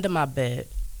towards the end of my bid,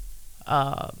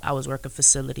 I was working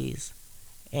facilities.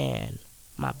 And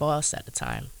my boss at the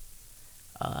time,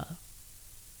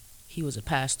 he was a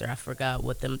pastor. I forgot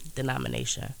what the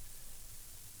denomination.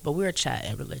 But we were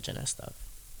chatting religion and stuff.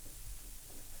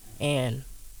 And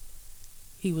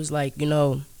he was like, you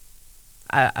know,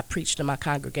 I preach to my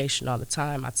congregation all the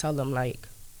time. I tell them, like,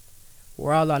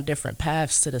 we're all on different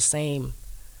paths to the same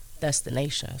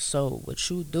destination. So what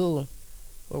you do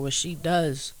or what she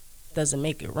does doesn't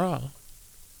make it wrong.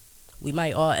 We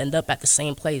might all end up at the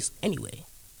same place anyway.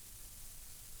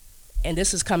 And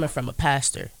this is coming from a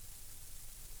pastor.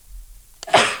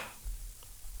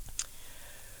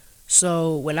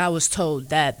 So when I was told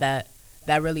that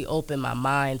really opened my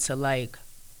mind to, like,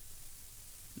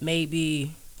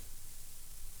 maybe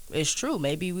it's true.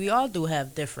 Maybe we all do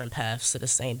have different paths to the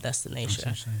same destination.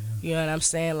 That's what I'm saying, You know what I'm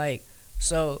saying? Like,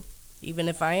 so even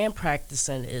if I am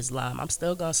practicing Islam, I'm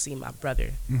still going to see my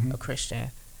brother, Mhm. a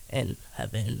Christian, in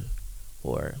heaven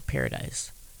or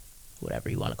paradise, whatever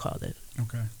you want to call it. yeah.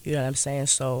 Okay. You know what I'm saying?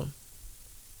 So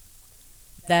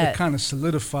It that, kind of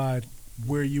solidified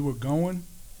where you were going,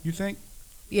 you think?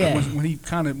 yeah,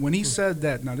 When he said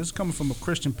that, now this is coming from a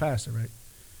Christian pastor, right?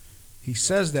 He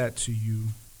says that to you,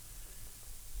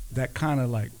 that kind of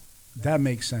like, that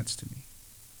makes sense to me.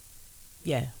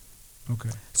 yeah.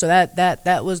 Okay. So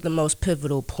that was the most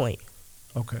pivotal point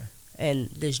Okay. in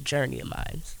this journey of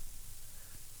mine,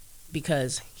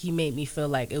 because he made me feel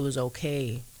like it was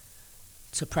okay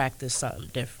to practice something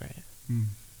different Mm.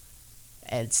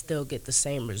 and still get the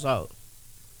same result.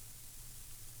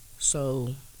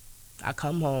 So I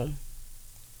come home.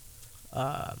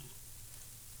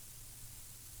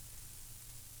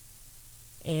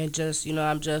 And just, you know,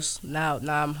 I'm just, now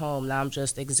I'm home. Now I'm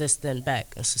just existing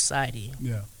back in society.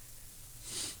 Yeah.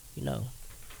 You know,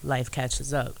 life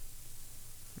catches up.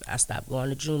 I stopped going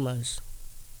to Jumas.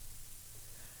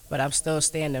 But I'm still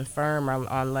standing firm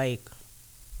on like,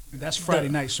 That's Friday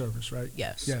night service, right?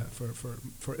 yes. Yeah.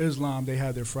 For Islam, they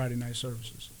have their Friday night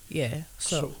services. Yeah.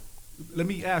 So, let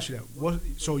me ask you that.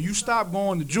 So you stopped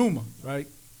going to Juma, right?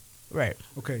 right.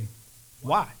 Okay.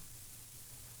 Why?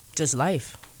 Just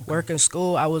life. Okay. Work and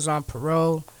school. I was on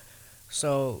parole.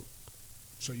 So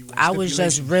So you. I was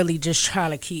just stipulations? really just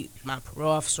trying to keep my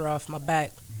parole officer off my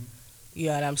back. You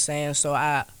know what I'm saying? So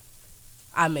I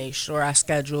made sure I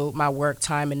scheduled my work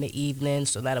time in the evening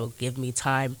so that it would give me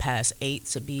time past 8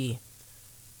 to be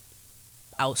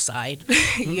outside.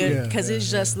 Yeah, Because yeah, it's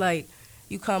just like,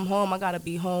 you come home, I got to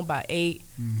be home by 8.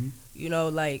 Mhm. You know,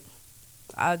 like,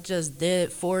 I just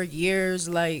did 4 years,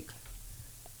 like,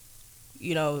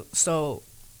 you know, so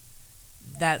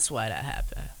that's why that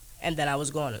happened. And then I was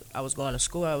going to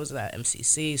school. I was at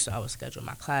MCC, so I would schedule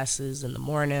my classes in the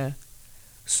morning.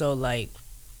 So, like,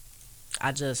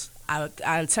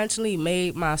 I intentionally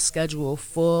made my schedule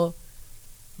full,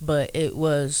 but it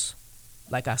was,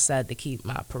 like I said, to keep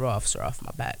my parole officer off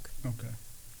my back. Okay.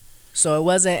 So it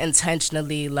wasn't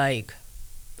intentionally like,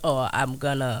 oh, I'm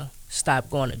gonna stop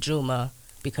going to Juma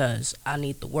because I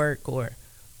need to work, or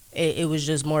it was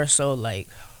just more so like,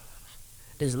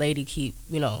 this lady keep,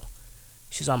 you know,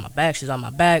 she's on my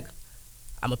back.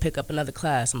 I'm gonna pick up another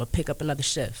class. I'm gonna pick up another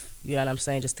shift. You know what I'm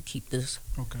saying? Just to keep this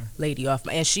Okay. lady off.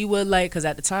 And she would, like, because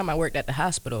at the time I worked at the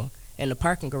hospital in the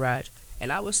parking garage,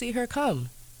 and I would see her come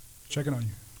Checking on you.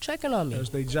 checking on me. That's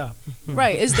their job.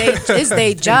 Right, it's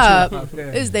they job. Yeah.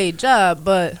 It's their job,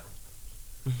 but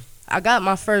I got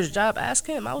my first job. Ask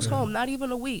him. I was Yeah. home not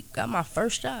even a week. Got my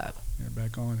first job. Yeah,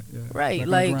 back on it. Yeah. Right, Back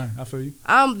on like- the grind. I feel you.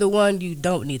 I'm the one you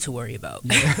don't need to worry about.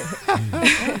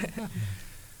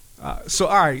 So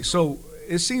all right. So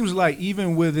it seems like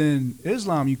even within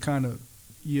Islam,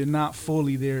 you're not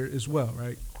fully there as well,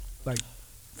 right? Like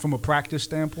from a practice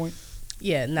standpoint.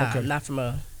 Yeah, nah, Okay. not from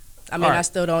a. I mean, All right. I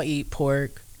still don't eat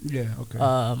pork, Yeah. Okay.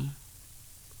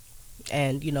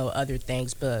 and you know other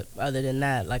things. But other than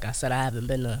that, like I said, I haven't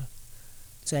been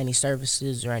to any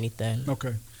services or anything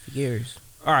okay. for years.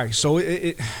 All right. So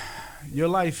your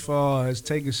life has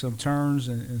taken some turns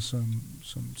and some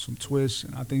twists,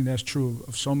 and I think that's true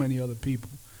of so many other people.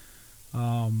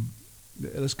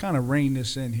 Let's kind of rein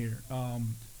this in here.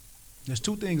 There's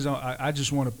two things I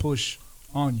just want to push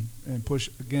on you and push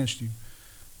against you.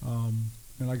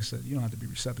 And like I said, you don't have to be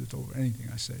receptive over anything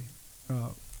I say.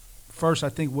 First, I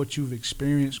think what you've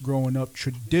experienced growing up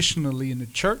traditionally in the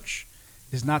church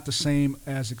is not the same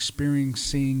as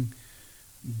experiencing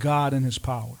God and his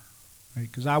power. Right?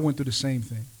 Because I went through the same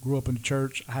thing. Grew up in the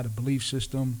church. I had a belief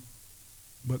system.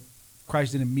 But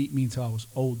Christ didn't meet me until I was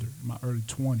older, in my early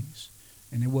 20s.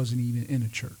 And it wasn't even in a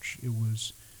church. It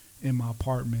was in my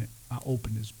apartment. I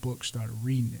opened his book, started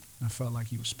reading it. And I felt like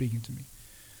he was speaking to me.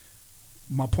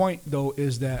 My point, though,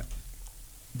 is that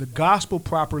the gospel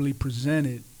properly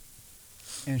presented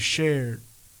and shared,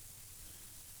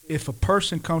 if a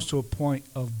person comes to a point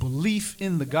of belief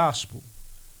in the gospel,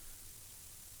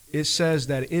 it says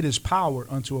that it is power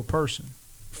unto a person.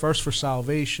 first for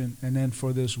salvation, and then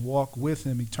for this walk with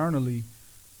him eternally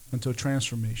until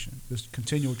transformation, this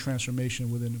continual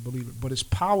transformation within the believer. But it's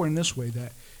power in this way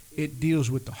that it deals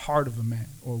with the heart of a man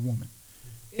or a woman,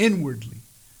 inwardly,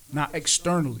 not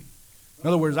externally. In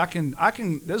other words, I can.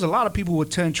 There's a lot of people who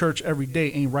attend church every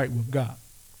day ain't right with God.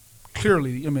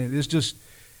 Clearly, I mean, it's just,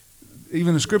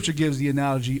 even the scripture gives the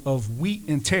analogy of wheat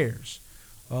and tares,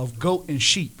 of goat and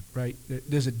sheep, right?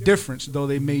 There's a difference, though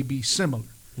they may be similar.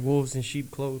 Wolves in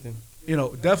sheep clothing. You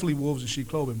know, definitely wolves in sheep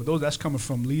clothing, but that's coming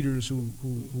from leaders who,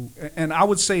 and I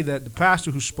would say that the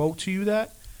pastor who spoke to you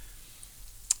that,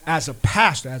 as a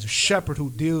pastor, as a shepherd who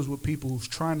deals with people, who's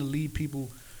trying to lead people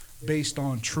based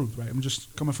on truth, right? I'm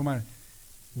just coming from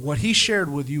what he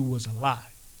shared with you was a lie.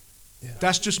 Yeah.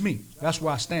 That's just me. That's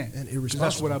where I stand. And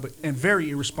irresponsible. That's what and very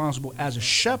irresponsible as a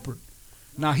shepherd.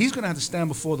 Now he's going to have to stand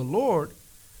before the Lord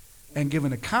and give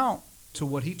an account to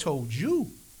what he told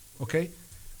you, okay?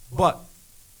 But,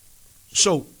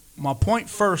 so my point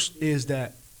first is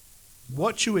that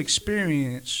what you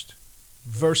experienced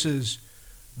versus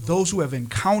those who have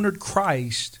encountered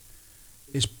Christ,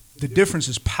 is the difference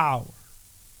is power.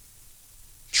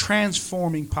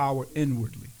 Transforming power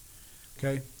inwardly,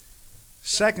 okay?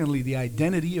 Secondly, the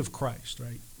identity of Christ,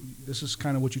 right? This is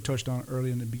kind of what you touched on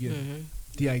earlier in the beginning. Mm-hmm.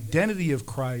 The identity of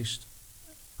Christ.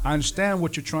 I understand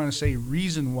what you're trying to say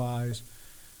reason-wise.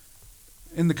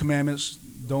 In the commandments,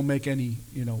 don't make any,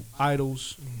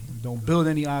 idols. Don't build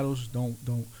any idols. Don't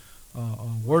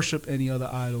worship any other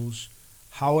idols.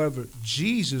 However,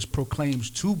 Jesus proclaims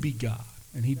to be God,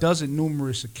 and he does it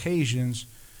numerous occasions.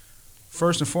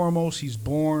 First and foremost, he's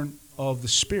born of the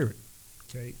Spirit,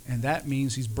 okay, and that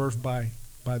means he's birthed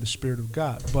by the Spirit of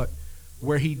God. But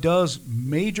where he does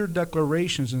major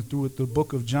declarations and through the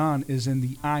book of John is in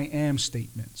the I am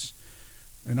statements.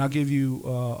 And I'll give you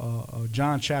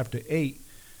John chapter 8.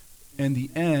 In the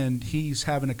end, he's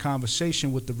having a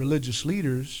conversation with the religious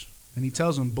leaders, and he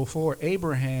tells them, before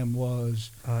Abraham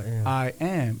was, I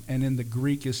am. And in the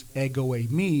Greek is ego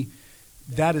eimi.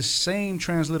 That is same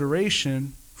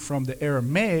transliteration from the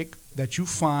Aramaic that you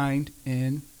find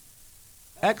in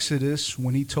Exodus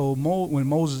when he told when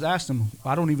Moses asked him,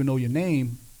 I don't even know your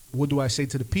name. What do I say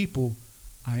to the people?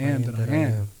 I am that I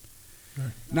am.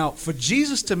 Right. Now, for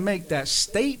Jesus to make that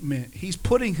statement, he's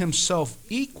putting himself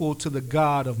equal to the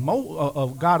God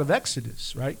of God of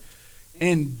Exodus, right?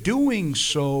 In doing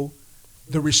so,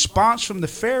 the response from the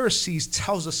Pharisees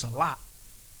tells us a lot.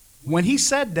 When he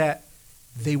said that,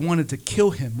 they wanted to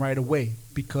kill him right away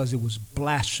because it was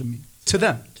blasphemy to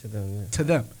them. To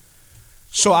them.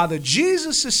 So either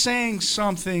Jesus is saying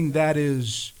something that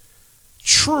is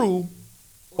true,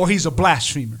 or he's a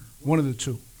blasphemer. One of the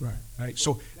two. Right.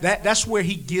 So that's where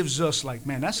he gives us I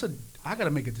got to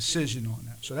make a decision on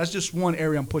that. So that's just one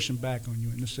area I'm pushing back on you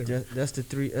in this area. That's the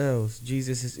 3 L's.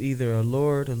 Jesus is either a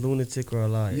Lord, a lunatic, or a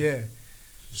liar. Yeah.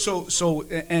 So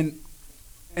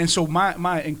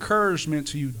my encouragement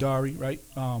to you, Dari, right?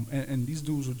 And these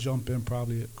dudes will jump in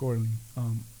probably accordingly.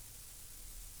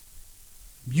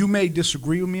 You may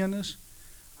disagree with me on this.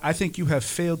 I think you have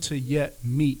failed to yet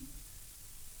meet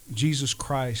Jesus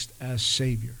Christ as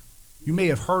Savior. You may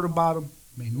have heard about him,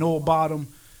 may know about him.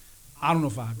 I don't know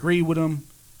if I agree with him,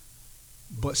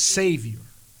 but Savior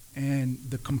and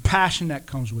the compassion that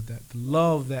comes with that, the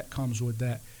love that comes with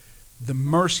that, the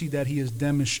mercy that he has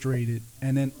demonstrated,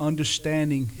 and then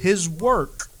understanding his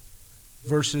work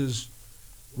versus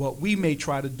what we may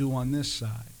try to do on this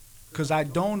side. Because I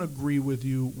don't agree with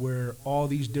you where all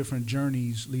these different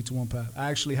journeys lead to one path.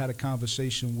 I actually had a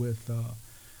conversation with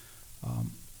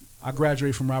I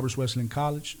graduated from Roberts Wesleyan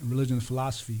College in religion and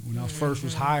philosophy. When I first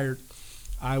was hired,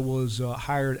 I was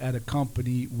hired at a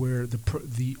company where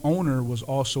the owner was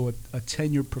also a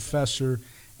tenured professor,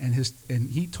 and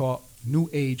he taught New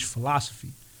Age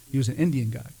philosophy. He was an Indian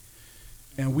guy,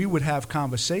 and we would have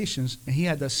conversations, and he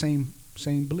had that same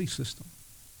belief system,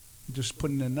 just put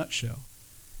in a nutshell.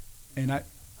 And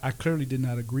I clearly did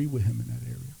not agree with him in that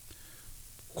area.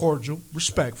 Cordial,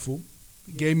 respectful.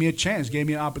 Gave me a chance, gave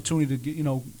me an opportunity to get,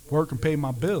 work and pay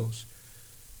my bills.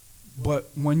 But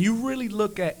when you really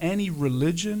look at any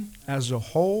religion as a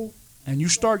whole, and you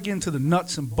start getting to the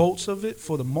nuts and bolts of it,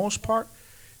 for the most part,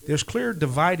 there's clear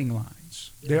dividing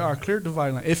lines. There are clear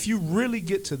dividing lines. If you really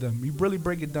get to them, you really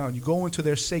break it down, you go into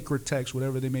their sacred texts,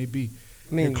 whatever they may be,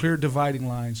 there are clear dividing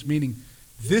lines, meaning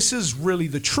this is really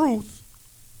the truth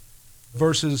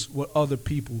versus what other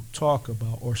people talk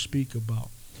about or speak about.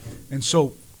 And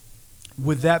so,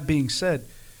 with that being said,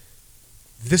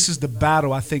 this is the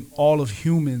battle I think all of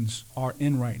humans are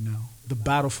in right now. The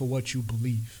battle for what you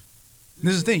believe. And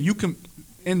this is the thing. You can,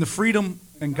 in the freedom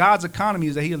and God's economy,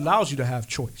 is that he allows you to have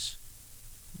choice.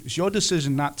 It's your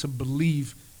decision not to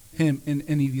believe him in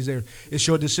any of these areas. It's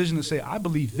your decision to say, I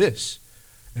believe this.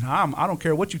 And I don't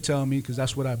care what you tell me because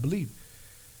that's what I believe.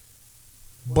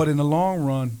 But in the long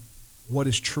run, what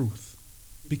is truth?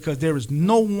 Because there is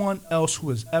no one else who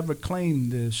has ever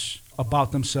claimed this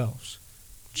about themselves.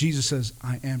 Jesus says,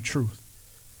 I am truth.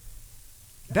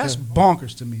 That's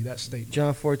bonkers to me, that statement.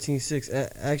 John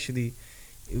 14:6. Actually,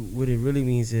 what it really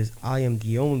means is, I am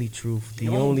the only truth, the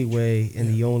only way,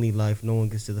 and the only life. No one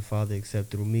gets to the Father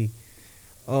except through me.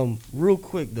 Real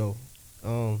quick though,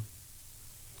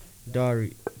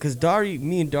 Dari, because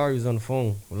me and Dari was on the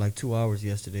phone for like 2 hours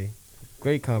yesterday.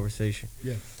 Great conversation.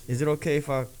 Yeah. Is it okay if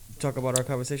I talk about our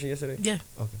conversation yesterday? Yeah.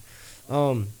 Okay.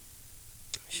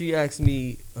 She asked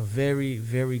me a very,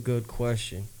 very good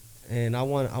question, and I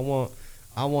want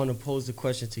to pose the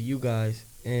question to you guys,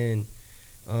 and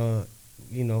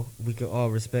we can all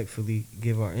respectfully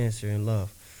give our answer in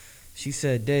love. She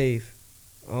said, Dave,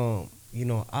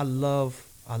 I love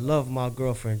my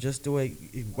girlfriend just the way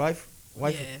wife.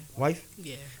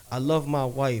 Yeah. I love my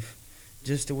wife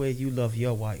just the way you love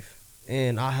your wife,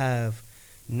 and I have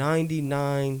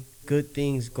 99 good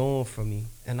things going for me,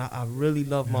 and I really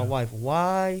love my wife.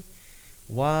 Why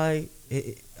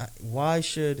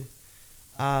should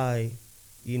I,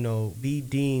 be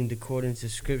deemed according to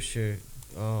Scripture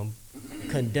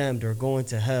condemned or going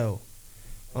to hell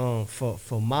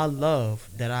for my love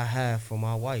that I have for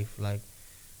my wife? Like,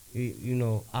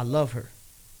 I love her,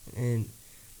 and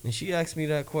she asked me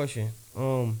that question.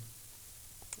 How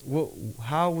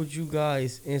would you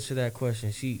guys answer that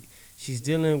question? She's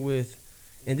dealing with,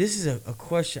 and this is a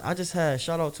question I just had.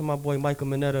 Shout out to my boy Michael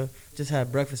Mineta. Just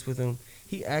had breakfast with him.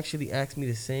 He actually asked me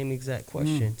the same exact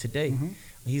question today. Mm-hmm.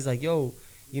 He's like, yo,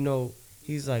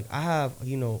 he's like, I have,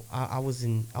 I was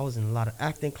in a lot of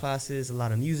acting classes, a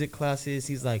lot of music classes.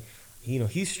 He's like,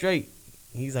 he's straight.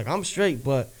 He's like, I'm straight,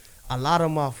 but a lot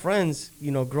of my friends,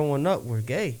 growing up were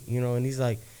gay, and he's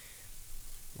like,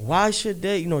 why should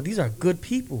they, these are good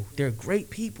people. They're great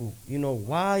people.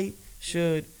 Why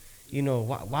should,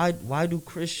 why do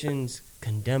Christians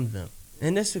condemn them?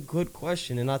 And that's a good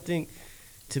question. And I think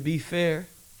to be fair,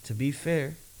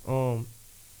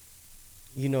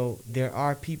 there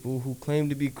are people who claim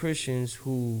to be Christians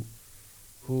who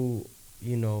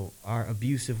are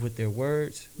abusive with their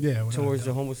words towards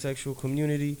the homosexual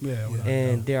community. Yeah,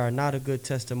 and they are not a good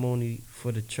testimony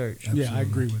for the church. Absolutely. Yeah, I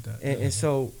agree with that. And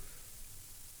so,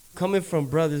 coming from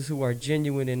brothers who are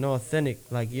genuine and authentic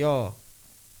like y'all,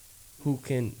 who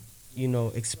can,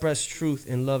 express truth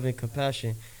in love and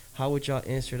compassion, how would y'all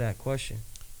answer that question?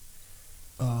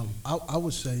 I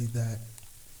would say that,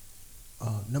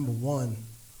 number one,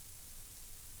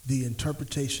 the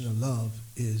interpretation of love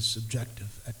is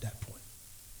subjective at that point.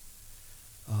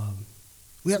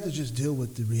 We have to just deal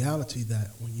with the reality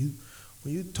that when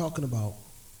you're talking about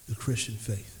the Christian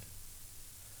faith,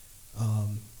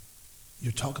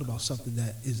 you're talking about something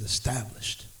that is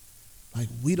established. Like,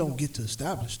 we don't get to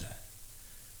establish that.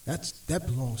 That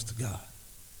belongs to God.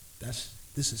 This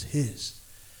is His.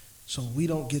 So we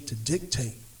don't get to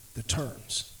dictate the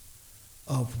terms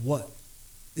of what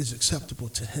is acceptable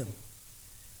to Him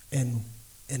and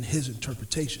His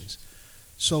interpretations.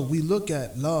 So we look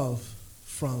at love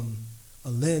from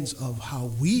a lens of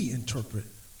how we interpret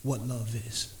what love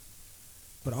is.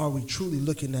 But are we truly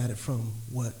looking at it from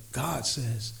what God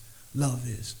says love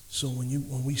is? So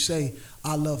when we say,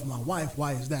 I love my wife,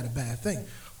 why is that a bad thing?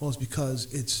 Well, it's because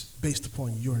it's based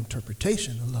upon your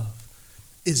interpretation of love.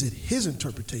 Is it His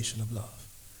interpretation of love?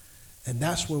 And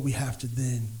that's where we have to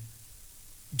then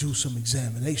do some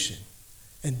examination.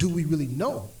 And do we really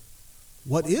know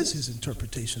what is His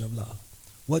interpretation of love?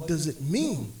 What does it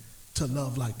mean to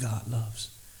love like God loves?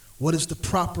 What is the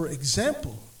proper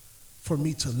example for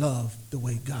me to love the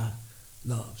way God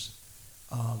loves?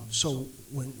 So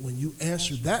when you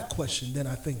answer that question, then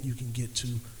I think you can get to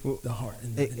the heart.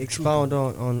 And expound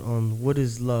on what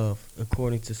is love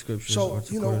according to Scripture, so, or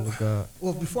according to God.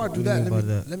 Well, before I do that,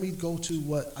 let me go to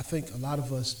what I think a lot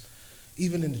of us,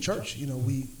 even in the church,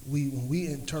 we when we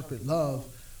interpret love,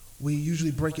 we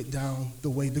usually break it down the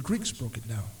way the Greeks broke it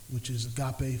down, which is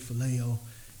agape, phileo,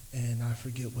 and I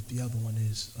forget what the other one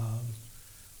is.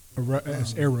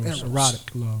 It's eros,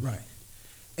 erotic love. Right.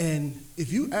 And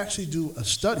if you actually do a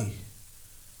study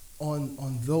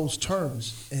on those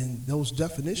terms and those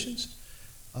definitions,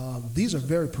 these are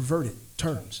very perverted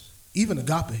terms. Even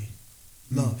agape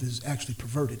love is actually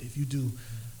perverted. If you do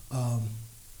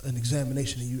an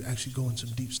examination and you actually go in some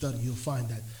deep study, you'll find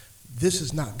that this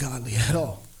is not godly at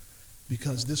all,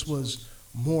 because this was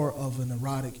more of an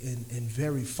erotic and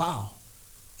very foul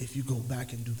if you go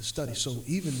back and do the study. So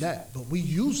even that, but we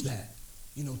use that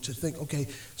to think, okay,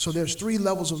 so there's 3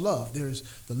 levels of love. There's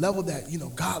the level that,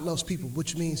 God loves people,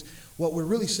 which means what we're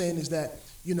really saying is that,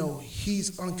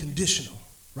 he's unconditional,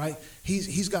 right?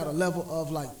 He's got a level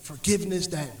of like forgiveness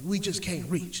that we just can't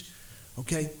reach,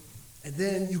 okay? And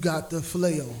then you got the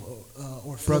phileo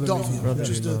or Philadelphia, which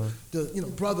is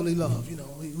the brotherly love.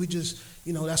 We just,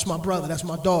 that's my brother, that's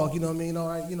my dog, you know what I mean? All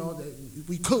right,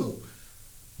 we cool.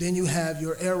 Then you have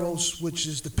your eros, which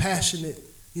is the passionate,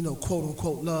 quote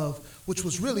unquote love, which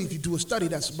was really, if you do a study,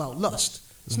 that's about lust.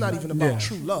 It's not even about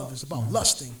true love. It's about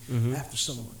lusting after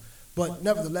someone. But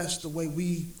nevertheless, the way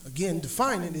we, again,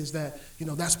 define it is that,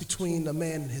 that's between a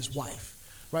man and his wife,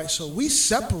 right? So we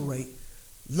separate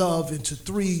love into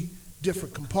 3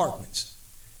 different compartments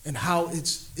and how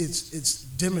it's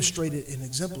demonstrated and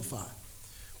exemplified.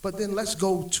 But then let's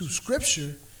go to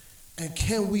Scripture, and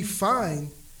can we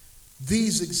find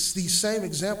these same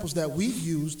examples that we've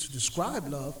used to describe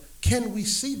love? Can we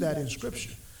see that in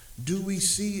Scripture? Do we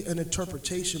see an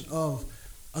interpretation of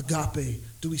agape?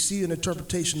 Do we see an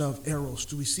interpretation of eros?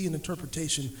 Do we see an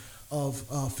interpretation of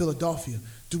Philadelphia?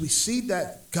 Do we see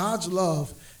that God's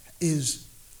love is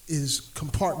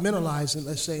compartmentalized, and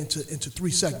let's say into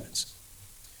 3 segments?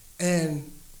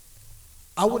 And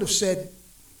I would have said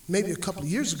maybe a couple of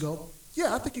years ago,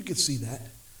 yeah, I think you could see that.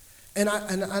 And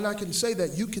I can say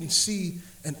that you can see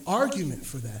an argument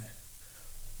for that.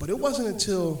 But it wasn't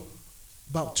until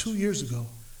about 2 years ago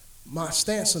my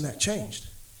stance on that changed.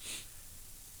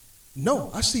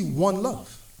 No, I see one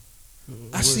love.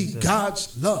 I see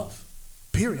God's love,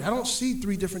 period. I don't see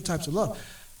 3 different types of love.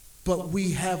 But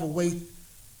we have a way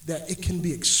that it can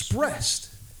be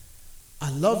expressed. I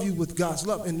love you with God's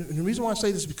love. And the reason why I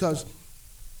say this is because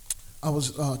I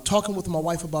was talking with my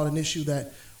wife about an issue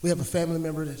that we have a family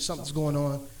member that something's going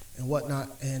on and whatnot.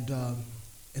 And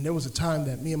there was a time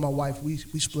that me and my wife, we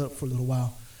split up for a little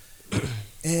while.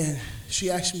 And she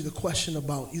asked me the question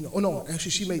about,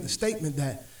 she made the statement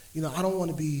that, I don't want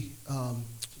to be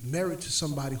married to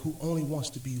somebody who only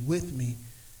wants to be with me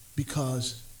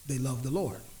because they love the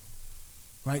Lord,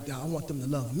 right? I want them to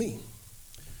love me.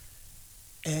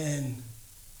 And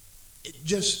it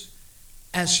just,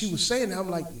 as she was saying that, I'm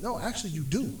like, no, actually you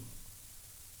do.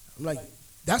 I'm like,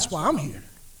 that's why I'm here.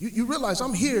 You realize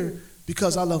I'm here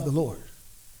because I love the Lord.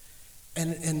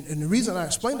 And the reason I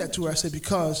explained that to her, I said,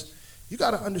 because you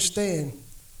got to understand,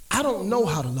 I don't know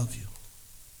how to love you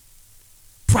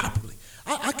properly.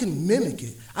 I can mimic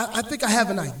it. I think I have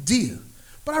an idea,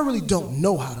 but I really don't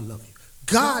know how to love you.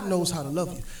 God knows how to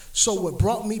love you. So what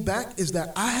brought me back is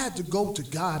that I had to go to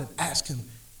God and ask him,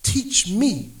 teach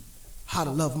me how to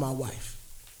love my wife.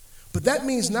 But that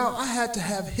means now I had to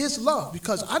have his love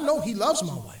because I know he loves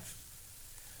my wife.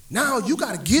 Now you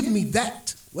got to give me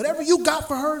that. Whatever you got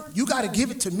for her, you got to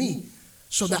give it to me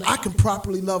so that I can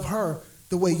properly love her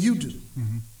the way you do.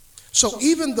 Mm-hmm. So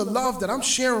even the love that I'm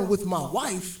sharing with my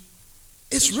wife,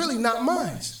 it's really not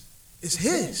mine. It's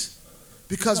his.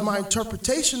 Because my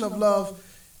interpretation of love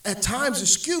at times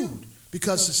is skewed.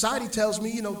 Because society tells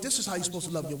me, this is how you're supposed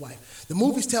to love your wife. The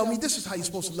movies tell me this is how you're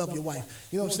supposed to love your wife.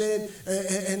 You know what I'm saying?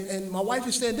 And my wife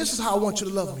is saying, this is how I want you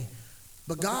to love me.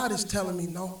 But God is telling me,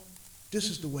 no, this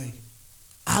is the way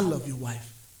I love your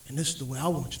wife. And this is the way I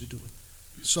want you to do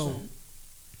it. So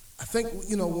I think,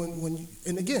 when you,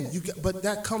 and again, but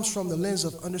that comes from the lens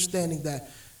of understanding that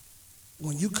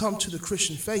when you come to the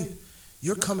Christian faith,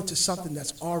 you're coming to something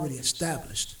that's already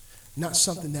established, not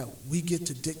something that we get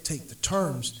to dictate the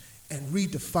terms and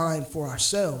redefine for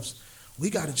ourselves. We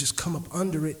got to just come up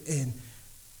under it and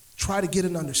try to get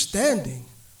an understanding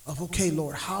of, okay,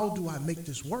 Lord, how do I make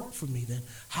this work for me then?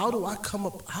 How do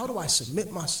I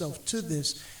submit myself to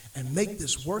this and make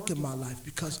this work in my life?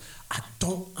 Because I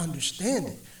don't understand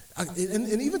it.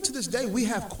 And even to this day, we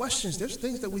have questions. There's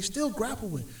things that we still grapple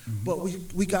with. Mm-hmm. But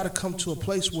we got to come to a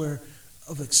place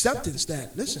of acceptance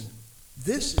that, listen,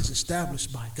 this is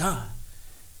established by God.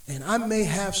 And I may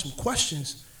have some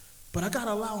questions, but I got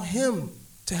to allow him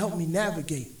to help me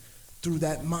navigate through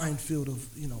that minefield of,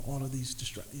 all of these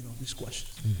these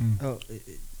questions.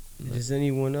 Mm-hmm. Does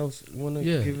anyone else want to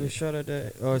give a shot at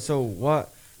that? So what,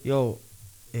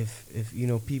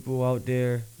 if people out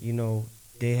there,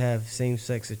 they have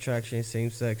same-sex attraction,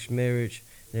 same-sex marriage,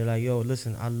 they're like,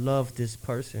 listen, I love this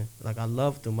person. Like, I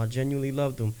love them. I genuinely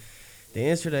love them. The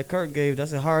answer that Kurt gave,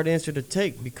 that's a hard answer to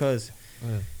take because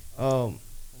I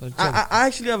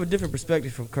actually have a different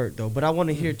perspective from Kurt, though, but I want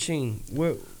to hear Ching.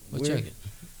 Check it.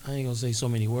 I ain't going to say so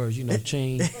many words. Ching.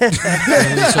 Ching the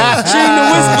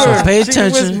whisperer. So pay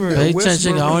attention. Pay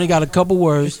attention. I only got a couple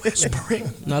words.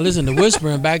 Whispering. Now, listen, the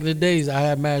whispering, back in the days, I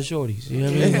had mad shorties. You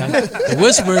know what I mean? The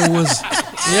whispering was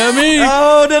You know what I mean?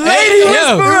 Oh, the lady Hey,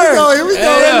 whisperer. Here we go.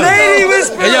 Yeah. The lady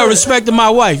whisperer. Hey, yo, respecting my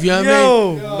wife, you know what I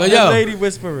Yo, mean? But the yo, lady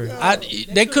whisperer.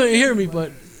 they couldn't hear me,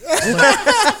 but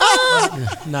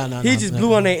no. He just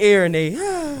blew on their ear and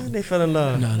they fell in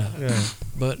love. No. Yeah.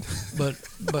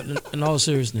 But in all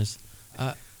seriousness,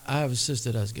 I have a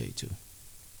sister that's gay too.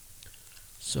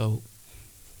 So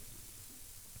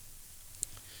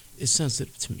it's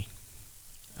sensitive to me.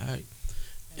 All right.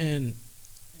 And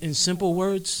in simple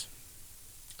words,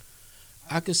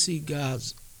 I could see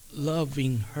God's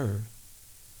loving her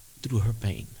through her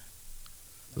pain.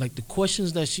 Like the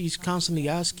questions that she's constantly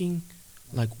asking,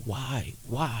 like why?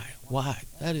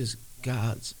 That is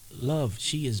God's love.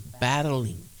 She is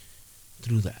battling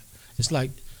through that. It's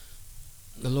like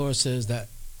the Lord says that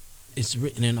it's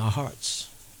written in our hearts,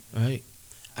 right?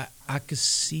 I could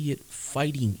see it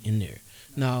fighting in there.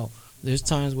 Now, there's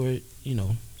times where, you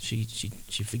know, she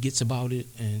forgets about it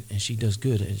and she does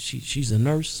good. And she's a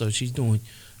nurse, so she's doing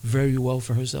very well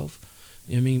for herself.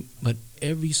 You know what I mean? But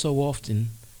every so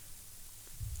often,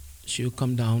 she'll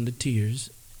come down to tears,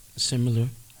 similar,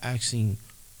 asking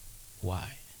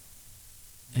why.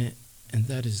 And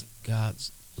that is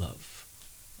God's love,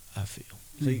 I feel.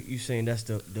 So you saying that's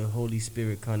the Holy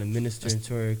Spirit kind of ministering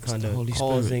to her, kind the of Holy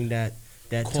causing Spirit.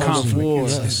 that tug of Conflict, war.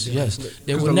 Yes.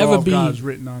 There Because will the never law of be God is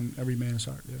written on every man's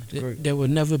heart. Yeah. there will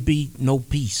never be no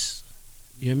peace.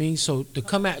 You know what I mean? So to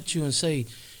come at you and say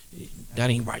that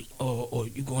ain't right or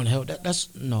you going to hell,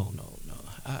 that's no.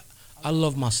 I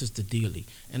love my sister dearly,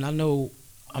 and I know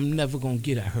I'm never gonna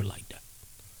get at her like that.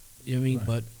 You know what I mean? Right.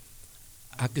 But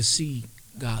I could see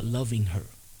God loving her.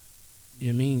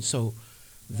 You know what I mean? So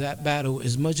that battle,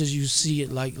 as much as you see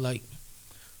it like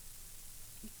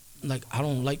I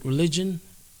don't like religion,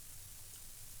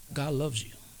 God loves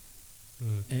you.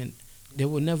 And there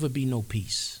will never be no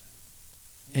peace.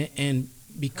 And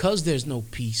because there's no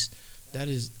peace, that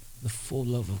is the full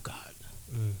love of God.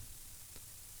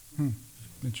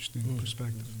 Interesting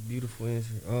perspective. Beautiful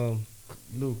answer.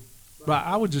 Luke. But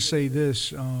I would just say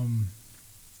this: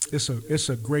 it's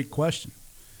a great question,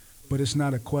 but it's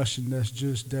not a question that's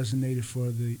just designated for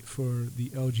the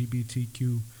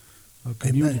LGBTQ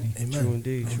community. Amen. True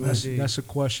indeed. True That's, indeed. that's a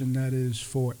question that is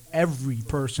for every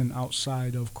person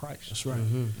outside of Christ. That's right.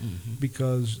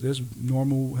 Because there's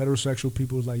normal heterosexual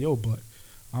people who's like, yo, but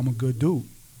I'm a good dude.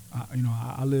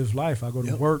 I live life. I go to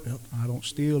Yep, work. yep. I don't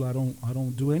steal. I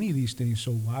don't do any of these things.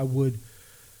 So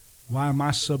why am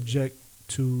I subject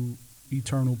to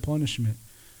eternal punishment?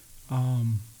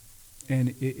 And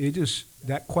it just,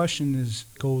 that question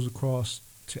goes across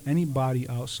to anybody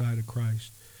outside of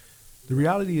Christ. The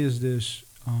reality is this: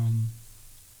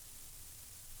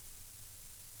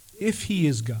 if He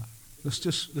is God, let's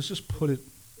just put it.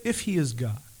 If He is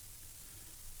God,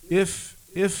 if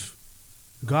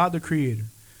God the Creator,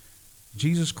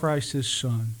 Jesus Christ His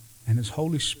Son, and His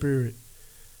Holy Spirit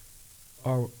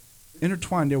are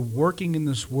intertwined, they're working in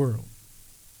this world,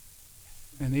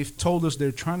 and they've told us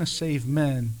they're trying to save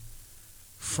men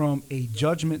from a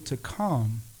judgment to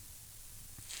come,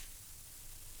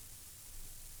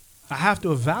 I have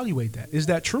to evaluate that. Is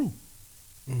that true?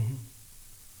 Mm-hmm.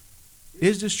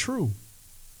 Is this true?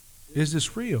 Is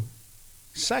this real?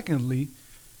 Secondly,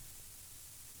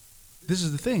 this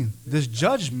is the thing. This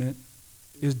judgment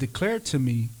is declared to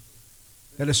me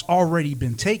that it's already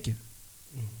been taken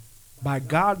by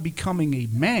God becoming a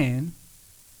man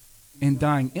and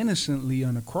dying innocently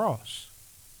on a cross.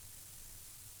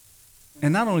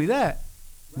 And not only that,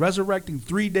 resurrecting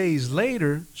 3 days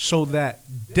later so that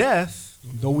death,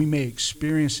 though we may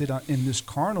experience it in this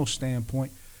carnal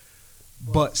standpoint,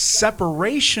 but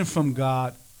separation from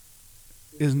God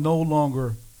is no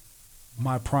longer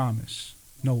my promise.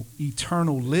 No,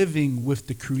 eternal living with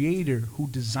the Creator who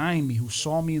designed me, who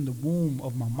saw me in the womb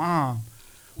of my mom,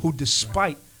 who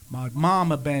despite my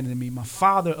mom abandoning me, my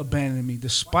father abandoning me,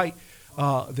 despite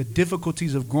the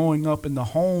difficulties of growing up in the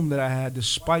home that I had,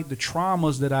 despite the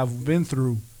traumas that I've been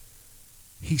through,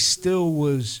 He still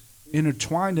was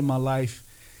intertwined in my life,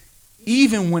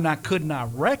 even when I could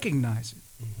not recognize it,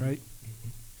 right?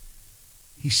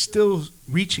 He's still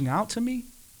reaching out to me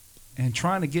and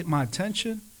trying to get my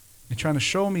attention and trying to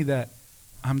show me that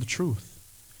I'm the truth.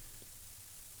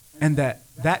 And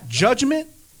that judgment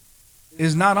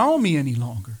is not on me any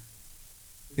longer.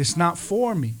 It's not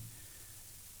for me.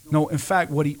 No, in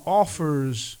fact, what He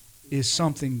offers is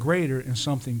something greater and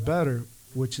something better,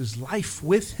 which is life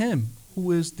with Him,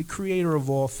 who is the Creator of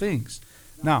all things.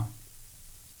 Now,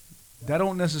 that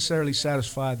don't necessarily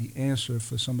satisfy the answer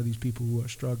for some of these people who are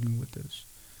struggling with this.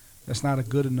 That's not a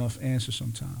good enough answer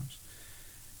sometimes.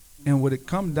 And what it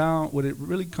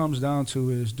really comes down to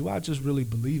is, do I just really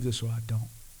believe this or I don't?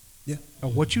 Yeah.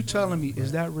 What you telling me,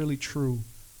 is that really true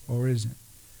or isn't?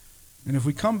 And if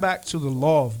we come back to the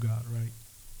law of God, right,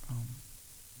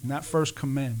 in that first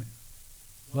commandment,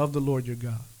 love the Lord your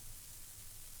God.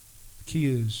 The key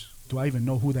is, do I even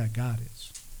know who that God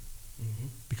is? Mm-hmm.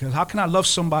 Because how can I love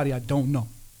somebody I don't know?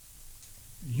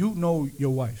 You know your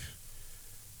wife.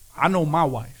 I know my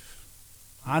wife.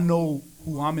 I know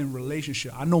who I'm in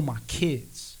relationship. I know my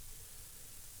kids.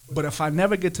 But if I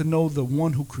never get to know the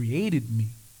one who created me,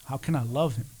 how can I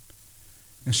love him?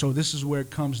 And so this is where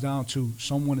it comes down to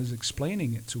someone is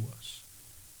explaining it to us.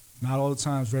 Not all the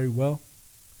times very well.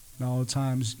 Not all the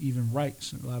times even right.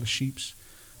 A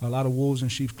lot of wolves in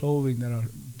sheep's clothing that are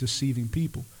deceiving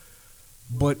people.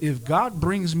 But if God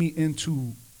brings me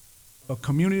into a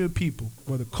community of people,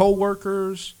 whether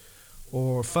co-workers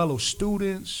or fellow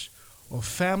students or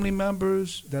family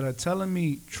members that are telling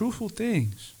me truthful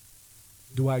things,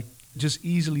 do I just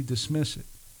easily dismiss it?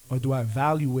 Or do I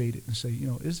evaluate it and say,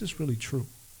 is this really true?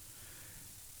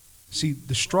 See,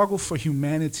 the struggle for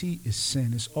humanity is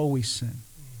sin. It's always sin.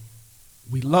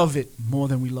 We love it more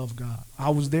than we love God. I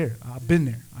was there. I've been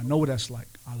there. I know what that's like.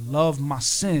 I love my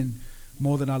sin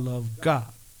more than I love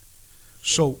God.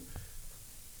 So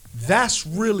that's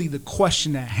really the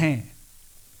question at hand.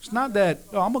 It's not that,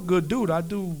 I'm a good dude. I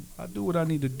do what I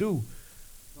need to do.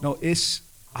 No, it's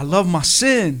I love my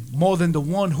sin more than the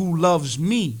one who loves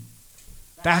me.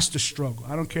 That's the struggle.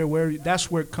 I don't care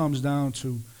that's where it comes down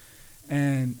to.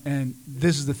 And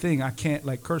this is the thing. I can't,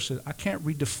 like Kurt said, I can't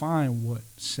redefine what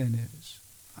sin is.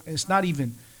 It's not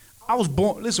even, I was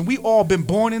born, listen, we all been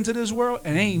born into this world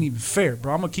and it ain't even fair,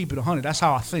 bro. I'm going to keep it 100. That's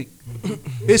how I think.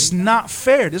 It's not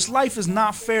fair. This life is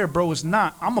not fair, bro. It's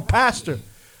not. I'm a pastor.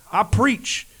 I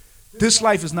preach. This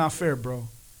life is not fair, bro.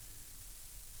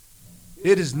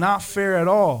 It is not fair at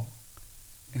all.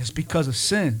 And it's because of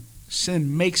sin.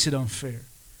 Sin makes it unfair.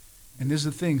 And this is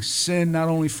the thing, sin not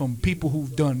only from people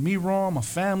who've done me wrong, my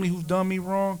family who've done me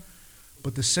wrong,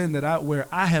 but the sin where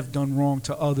I have done wrong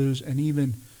to others and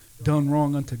even done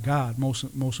wrong unto God, most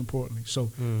importantly.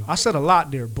 So I said a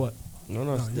lot there, but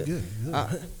No, you're good.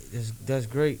 that's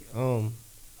great. I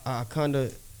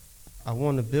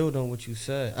want to build on what you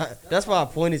said. That's why I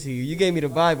pointed to you. You gave me the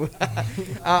Bible.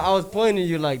 I was pointing to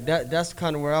you like that. That's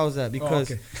kind of where I was at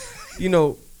because,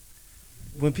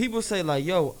 when people say like,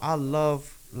 "Yo, I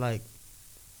love like,"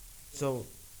 so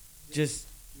just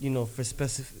for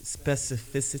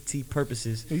specificity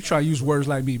purposes. You try to use words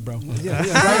like me, bro. Trying to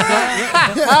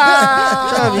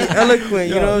be eloquent.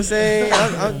 You know what I'm saying?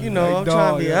 I'm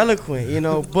trying to be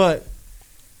eloquent. But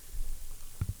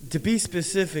to be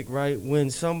specific, right?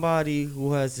 When somebody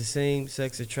who has the same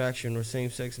sex attraction or same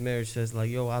sex marriage says like,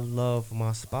 "Yo, I love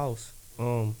my spouse,"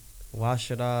 why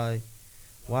should I,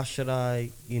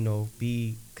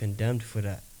 be condemned for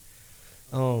that?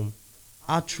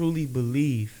 I truly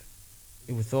believe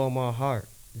with all my heart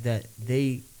that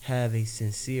they have a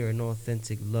sincere and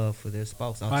authentic love for their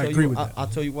spouse. I agree with that. I'll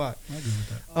tell you why. I agree with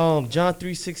that. John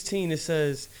 3:16, it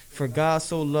says, "For God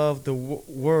so loved the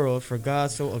world, for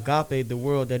God so agape the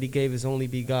world, that he gave his only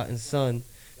begotten Son,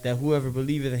 that whoever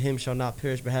believeth in him shall not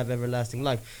perish but have everlasting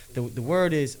life." The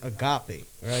word is agape,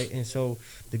 right? And so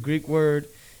the Greek word,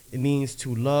 it means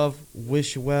to love,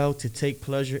 wish well, to take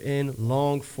pleasure in,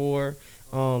 long for,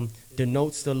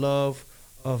 denotes the love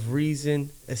of reason,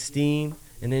 esteem.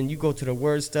 And then you go to the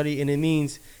word study and it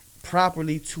means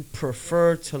properly to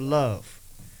prefer to love.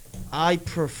 I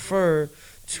prefer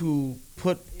to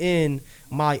put in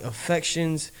my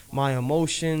affections, my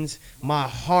emotions, my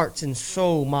heart and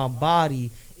soul, my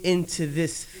body into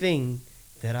this thing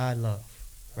that I love,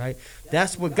 right?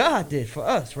 That's what God did for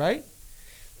us, right?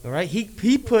 All right.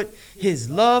 He put his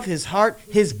love, his heart,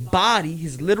 his body,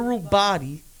 his literal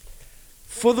body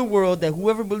for the world, that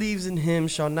whoever believes in him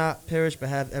shall not perish but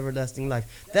have everlasting life.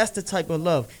 That's the type of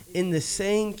love. In the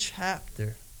same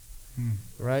chapter,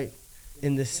 right?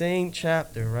 In the same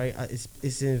chapter, right?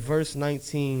 It's in verse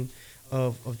 19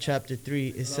 of chapter 3.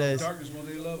 It says, darkness when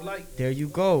they love light. There you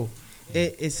go.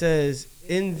 It says,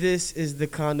 "In this is the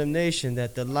condemnation,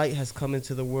 that the light has come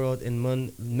into the world, and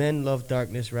men love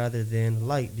darkness rather than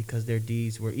light, because their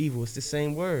deeds were evil." It's the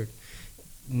same word.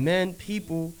 Men,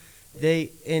 people,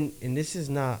 and this is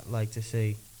not like to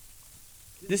say,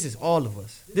 this is all of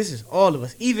us. This is all of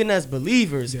us. Even as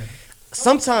believers,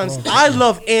 sometimes I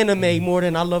love anime more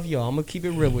than I love y'all. I'm going to keep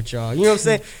it real with y'all. You know what I'm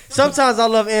saying? Sometimes I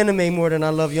love anime more than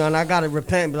I love y'all, and I got to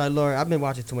repent and be like, "Lord, I've been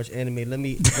watching too much anime. Let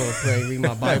me go and pray and read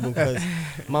my Bible because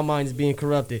my mind is being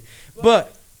corrupted."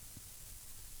 But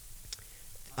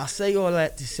I say all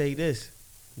that to say this,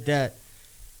 that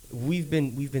we've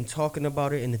been talking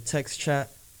about it in the text chat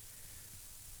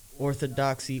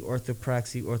orthodoxy,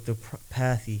 orthopraxy,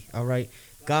 orthopathy. All right,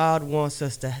 God wants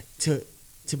us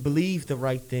to believe the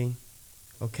right thing,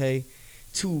 okay,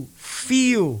 to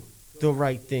feel the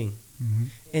right thing,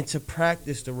 and to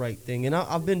practice the right thing. And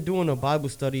I've been doing a Bible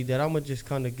study that I'm gonna just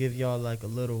kind of give y'all like a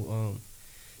little,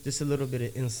 just a little bit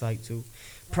of insight to.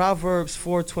 Proverbs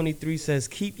 4:23 says,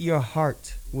 "Keep your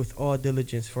heart with all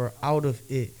diligence, for out of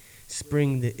it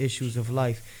spring the issues of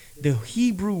life." The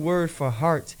Hebrew word for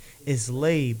heart is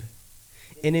lab,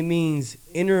 and it means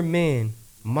inner man,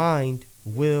 mind,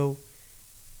 will,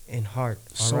 and heart.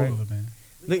 All Soul right? of a man.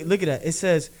 Look at that. It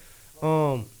says,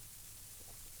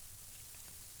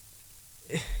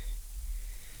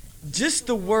 just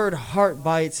the word heart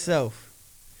by itself,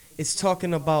 it's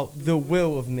talking about the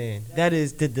will of man. That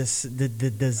is the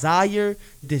desire,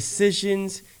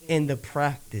 decisions, and the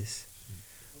practice.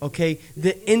 Okay,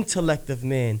 the intellect of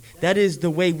man. That is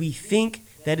the way we think.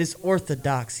 That is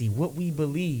orthodoxy, what we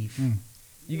believe.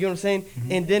 You get what I'm saying?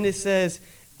 And then it says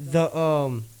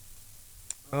the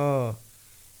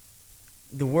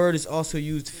word is also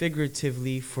used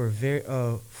figuratively for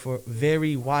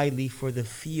very widely for the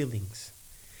feelings.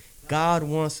 God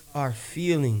wants our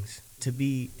feelings to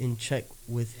be in check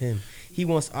with Him. He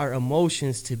wants our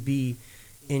emotions to be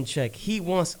in check. He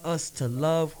wants us to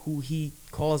love who He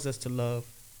calls us to love.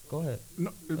 Go ahead.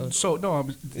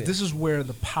 This is where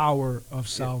the power of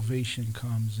salvation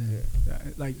comes in.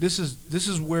 Like this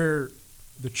is where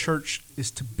the church is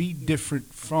to be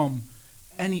different from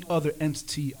any other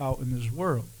entity out in this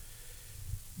world.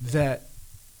 That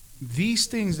these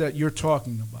things that you're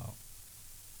talking about,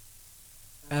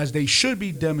 as they should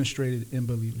be demonstrated in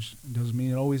believers, it doesn't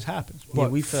mean it always happens.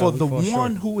 But for the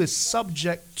one who is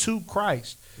subject to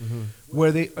Christ,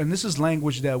 where they, and this is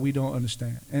language that we don't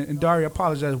understand. And Dario, I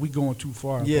apologize, we going too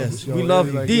far. Yes, we love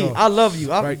you. Like, D, I love you.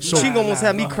 Right, so- She almost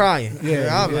had me crying.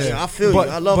 I feel But-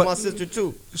 you. I love but- my sister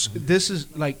too. This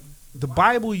is like the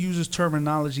Bible uses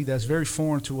terminology that's very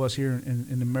foreign to us here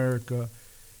in America.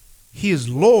 He is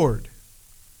Lord.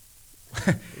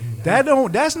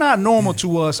 That's not normal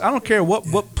to us. I don't care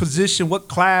what position, what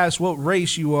class, what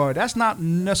race you are. That's not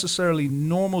necessarily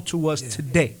normal to us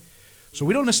today. So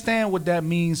we don't understand what that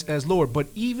means as Lord. But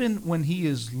even when He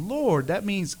is Lord, that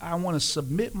means I want to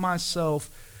submit myself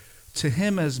to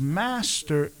Him as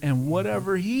master and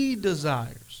whatever He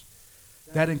desires.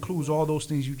 That includes all those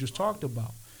things you just talked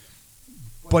about.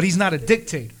 But He's not a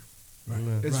dictator.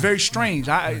 It's very strange.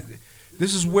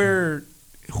 This is where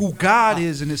who God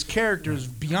is and His character is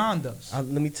beyond us. Let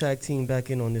me tag team back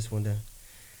in on this one then.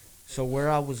 So where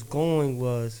I was going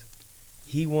was,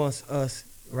 He wants us,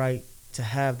 right, to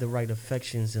have the right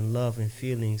affections and love and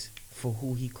feelings for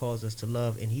who He calls us to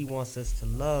love. And He wants us to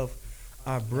love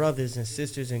our brothers and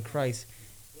sisters in Christ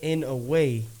in a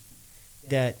way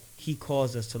that He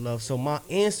calls us to love. So my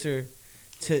answer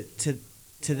to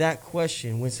that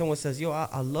question, when someone says, yo,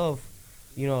 I love,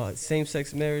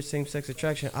 same-sex marriage, same-sex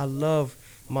attraction, I love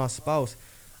my spouse,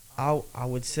 I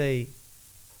would say,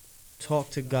 talk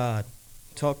to God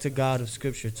of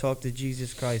Scripture, talk to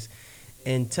Jesus Christ,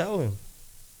 and tell Him,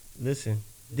 listen,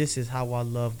 this is how I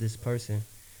love this person.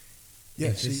 Yeah,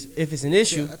 if it's an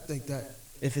issue, I think that.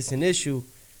 If it's an issue,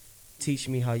 teach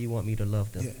me how you want me to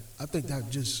love them. Yeah, I think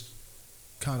that just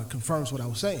kind of confirms what I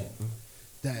was saying,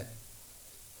 that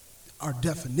our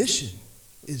definition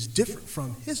is different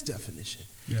from His definition,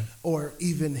 or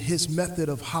even His method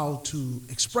of how to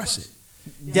express it.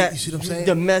 You see what I'm saying?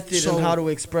 The method and how to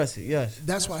express it, yes.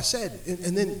 That's why I said,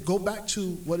 and then go back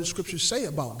to what the Scriptures say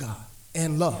about God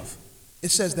and love. It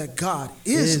says that God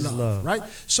is love, right?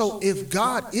 So if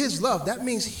God is love, that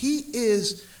means He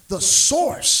is the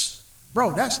source.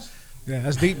 Bro, that's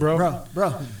deep, bro.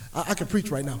 Bro, I can preach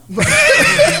right now.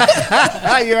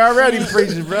 You're already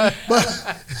preaching, bro.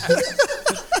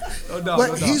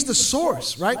 But He's the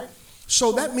source, right?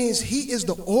 So that means He is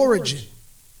the origin,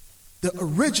 the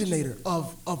originator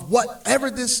of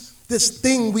whatever this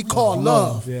thing we call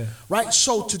love, right?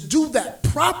 So to do that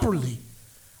properly,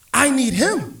 I need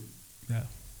Him.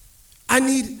 I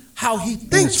need how He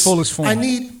thinks. In its fullest form. I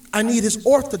need His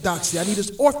orthodoxy. I need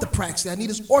His orthopraxy. I need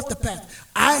His orthopath.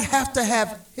 I have to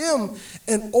have Him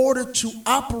in order to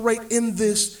operate in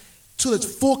this to its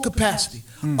full capacity.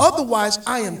 Otherwise,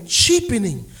 I am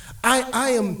cheapening. I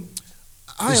am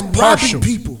robbing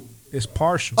people. It's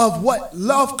partial of what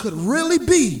love could really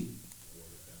be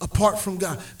apart from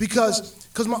God. Because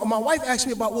my wife asked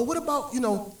me about, well, what about,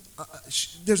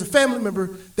 there's a family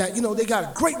member that, they got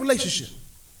a great relationship.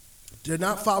 They're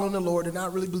not following the Lord. They're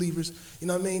not really believers. You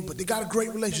know what I mean? But they got a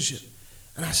great relationship.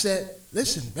 And I said,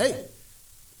 listen, hey,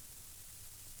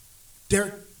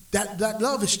 that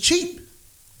love is cheap.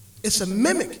 It's a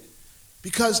mimic.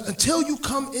 Because until you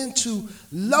come into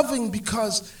loving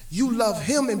because you love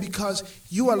him and because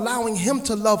you're allowing him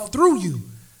to love through you,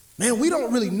 man, we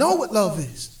don't really know what love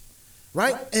is,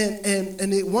 right?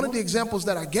 And one of the examples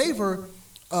that I gave her,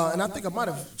 and I think I might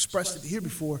have expressed it here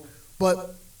before,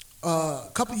 but a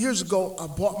couple years ago, I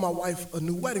bought my wife a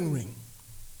new wedding ring,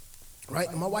 right?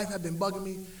 And my wife had been bugging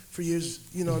me for years,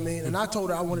 you know what I mean? And I told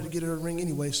her I wanted to get her a ring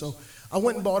anyway, so I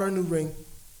went and bought her a new ring.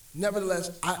 Nevertheless,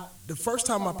 the first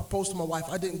time I proposed to my wife,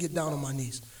 I didn't get down on my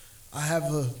knees. I have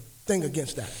a thing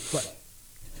against that, but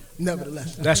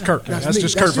nevertheless. That's Kurt. That's me.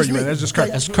 just Kurt for you, me. man. That's just Kurt.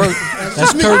 Okay? That's Kurt. That's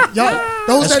That's just me. Kurt. Y'all,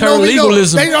 those That's that know Kurt me know.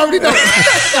 legalism. They already know.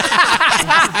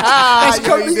 That's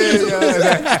Kurt you did, legalism.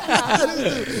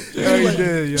 Yeah, you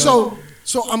did, yeah. So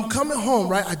I'm coming home,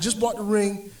 right? I just bought the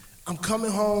ring. I'm coming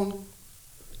home,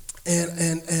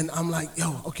 and I'm like,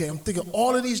 yo, okay, I'm thinking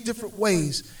all of these different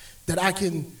ways that I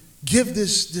can give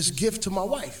this gift to my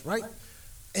wife, right?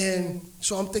 And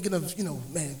so I'm thinking of,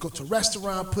 man, go to a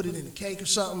restaurant, put it in a cake or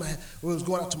something. I was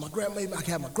going out to my grandmother. Maybe I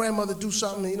can have my grandmother do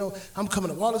something, I'm coming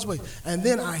up all this way. And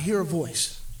then I hear a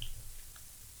voice.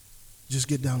 Just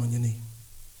get down on your knee.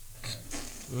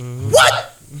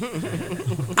 What?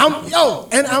 I'm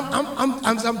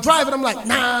driving. I'm like,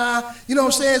 nah, you know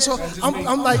what I'm saying? So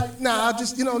I'm like, nah,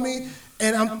 just, you know what I mean?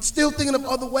 And I'm still thinking of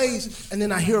other ways. And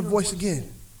then I hear a voice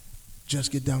again.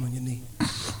 Just get down on your knee.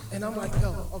 And I'm like,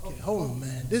 yo, okay, hold on,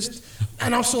 man.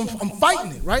 I'm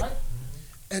fighting it, right?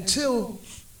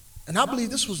 And I believe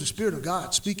this was the Spirit of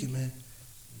God speaking, man.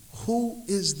 Who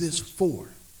is this for?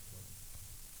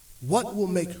 What will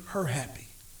make her happy?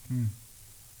 And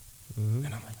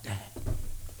I'm like,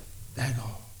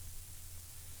 daggone.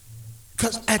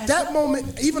 Because at that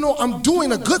moment, even though I'm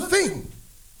doing a good thing,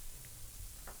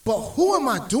 but who am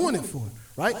I doing it for,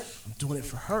 right? I'm doing it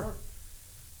for her.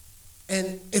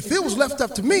 And if it was left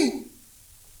up to me,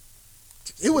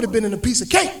 it would have been in a piece of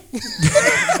cake.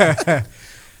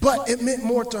 But it meant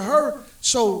more to her.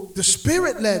 So the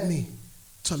Spirit led me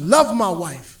to love my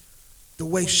wife the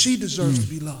way she deserves to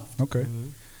be loved. Okay.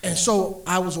 And so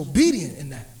I was obedient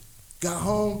in that. Got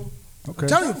home. Okay. I'm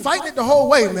telling you, fighting it the whole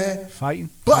way, man. Fighting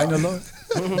But- the Lord.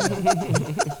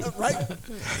 Right?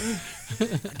 I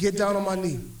get down on my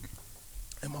knee.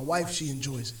 And my wife, she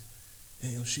enjoys it.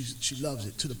 And she loves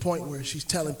it to the point where she's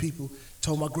telling people,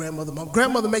 told my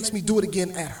grandmother makes me do it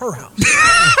again at her house.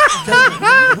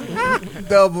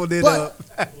 Doubled it But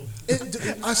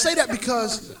I say that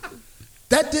because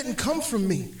that didn't come from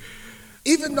me.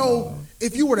 Even though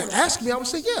if you were to ask me, I would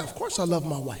say, yeah, of course I love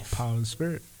my wife. Power of the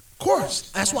Spirit. Of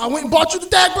course. That's why I went and bought you the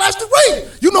dag blasted ring.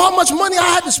 You know how much money I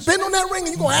had to spend on that ring, and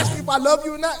you're going to ask me if I love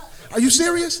you or not? Are you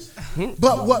serious?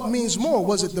 But what means more?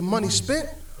 Was it the money spent,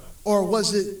 or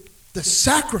was it the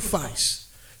sacrifice?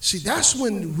 See, that's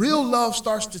when real love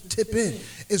starts to tip in,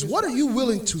 is what are you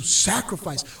willing to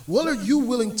sacrifice? What are you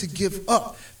willing to give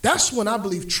up? That's when I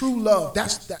believe true love,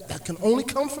 that can only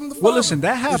come from the Father. Well, listen,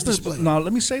 that is happens. displayed. Now,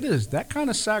 let me say this. That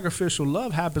kind of sacrificial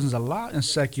love happens a lot in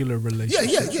secular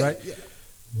relationships, right? Yeah.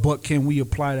 But can we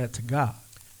apply that to God?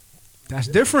 That's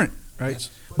different, right? Yes.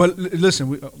 But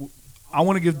listen, I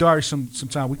want to give Dari some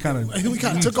time. We kind of We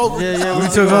kind of took over. we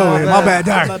took over. My bad,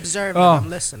 Dari. I'm observing. I'm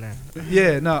listening.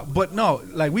 Yeah, no, but no,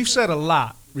 like we've said a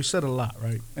lot. We said a lot,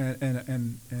 right?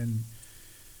 And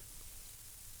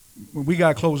when we got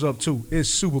to close up too. It's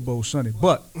Super Bowl Sunday,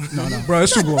 but no, bro,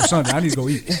 it's Super Bowl Sunday. I need to go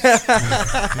eat.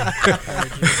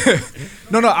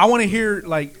 No, I want to hear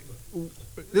like.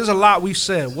 There's a lot we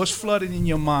said. What's flooding in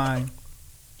your mind?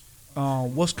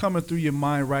 What's coming through your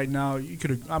mind right now? You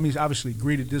could, obviously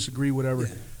agree to disagree, whatever.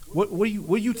 Yeah. What are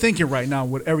you thinking right now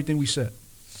with everything we said?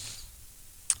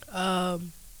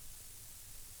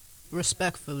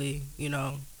 Respectfully, you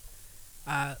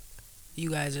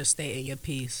guys are stating your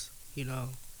piece,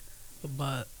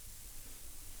 but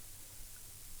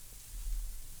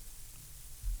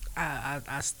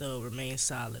I still remain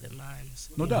solid in mine.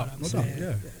 No doubt,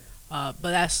 yeah. But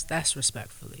that's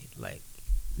respectfully, like.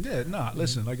 Yeah, nah,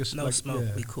 listen, like it's no like, smoke,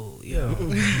 yeah. we cool, Yeah.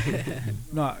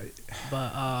 Nah,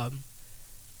 But I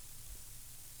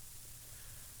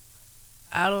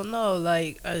don't know,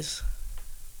 like I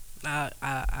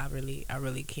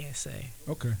really can't say.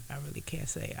 okay. I really can't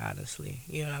say honestly.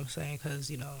 You know what I'm saying?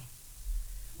 Because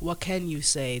what can you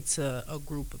say to a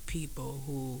group of people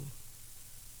who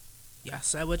y'all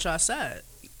said what y'all said?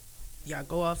 Y'all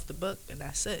go off the book and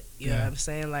that's it. You know what I'm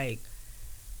saying? Like,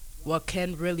 what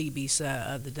can really be said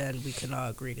other than we can all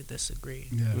agree to disagree?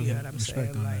 Yeah, You know what I'm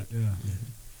respect saying? on Like, that,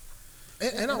 yeah.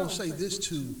 And I will say this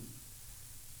too,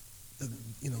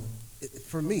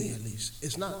 for me at least,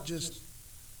 it's not just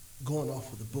going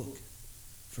off of the book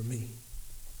for me.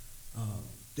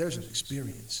 There's an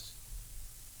experience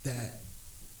that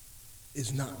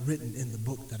is not written in the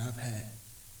book that I've had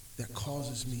that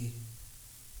causes me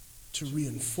to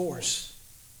reinforce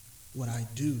what I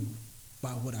do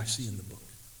by what I see in the book.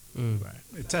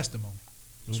 Right. A testimony.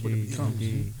 That's what it Indeed, becomes.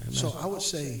 indeed. So I would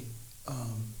say,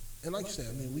 and like you said,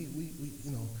 I mean, we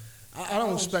you know, I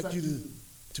don't expect you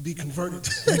to be converted.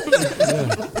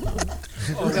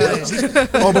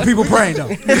 Oh, but people praying though.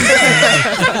 You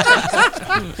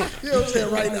know what I'm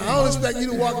saying right now? I don't expect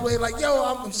you to walk away like, yo,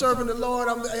 I'm serving the Lord,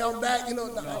 I'm back. You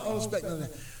know, I don't expect none of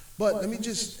that. But let me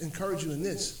just encourage you in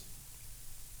this,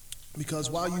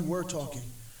 because while you were talking,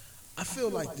 I feel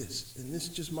like this, and this is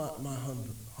just my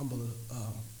humble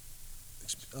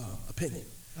opinion,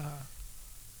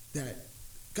 that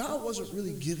God wasn't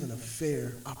really given a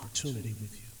fair opportunity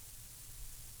with you.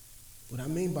 What I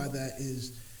mean by that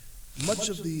is much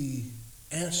of the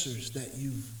answers that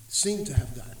you've seemed to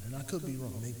have gotten, and I could be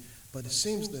wrong, maybe, but it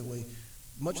seems that way,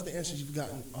 much of the answers you've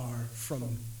gotten are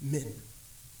from men,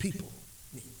 people.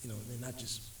 You know, they're not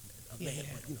just a man,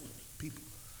 but, you know, people,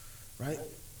 right?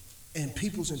 And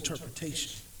people's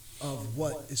interpretation of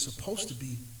what is supposed to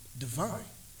be divine.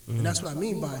 And that's what I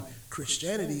mean by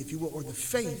Christianity, if you will, or the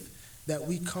faith that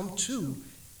we come to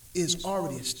is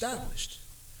already established.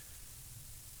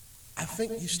 I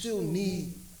think you still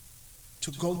need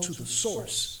to go to the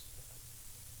source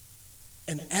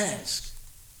and ask,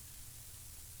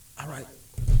 all right,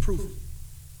 prove it.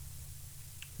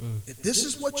 If this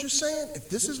is what you're saying, if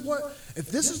this is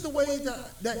the way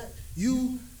that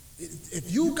you,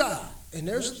 if you God, and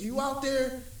there's you out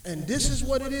there, and this is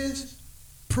what it is,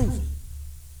 prove it.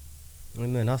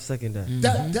 Amen. I second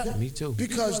that. Me too.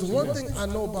 Because the one thing I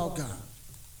know about God,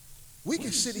 we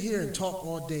can sit here and talk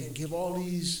all day and give all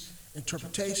these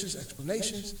interpretations,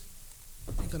 explanations.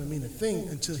 It ain't going to mean a thing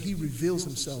until he reveals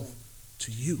himself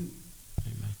to you.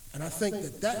 Amen. And I think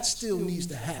that still needs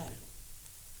to happen.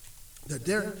 That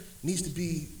there needs to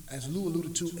be, as Lou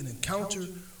alluded to, an encounter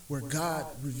where God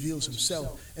reveals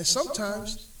himself. And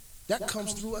sometimes that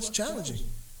comes through us challenging.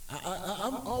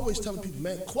 I'm always telling people,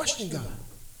 man, question God.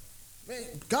 Man,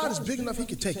 God is big enough, he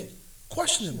can take it.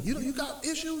 Question him. You got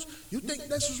issues? You think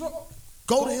this is wrong?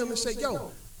 Go to him and say,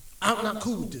 yo, I'm not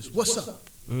cool with this. What's up?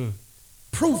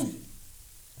 Prove it.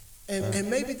 And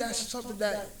maybe that's something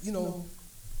that, you know,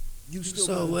 you still.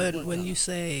 So when you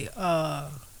say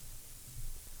I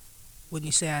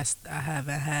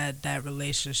haven't had that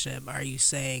relationship, are you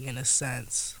saying in a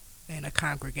sense, in a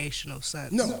congregational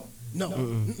sense? No.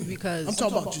 Because I'm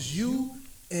talking about just you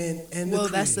and well, the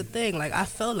that's the Creator. thing. Like, I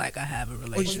feel like I have a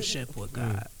relationship with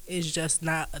God. It's just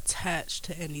not attached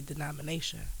to any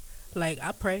denomination. Like,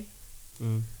 I pray.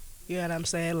 You know what I'm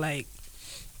saying? Like,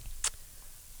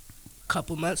 a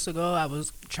couple months ago, I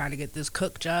was trying to get this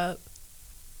cook job.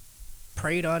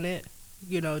 Prayed on it.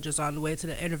 You know, just on the way to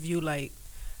the interview, like,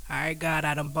 all right, God,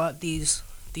 I done bought these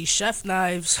chef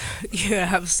knives. You know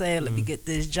what I'm saying? Let me get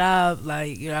this job.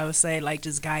 Like, you know what I'm saying? Like,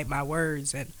 just guide my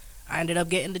words. And I ended up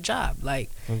getting the job. Like,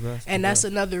 and that's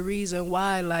another reason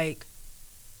why, like,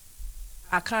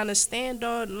 I kind of stand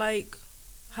on, like,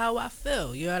 how I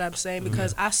feel. You know what I'm saying?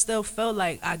 Because I still feel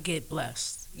like I get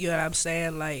blessed. You know what I'm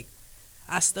saying? Like,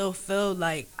 I still feel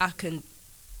like I can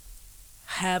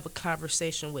have a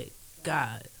conversation with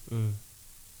God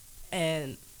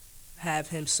and have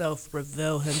himself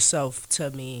reveal himself to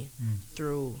me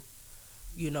through,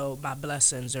 you know, my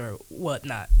blessings or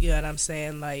whatnot. You know what I'm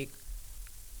saying? Like,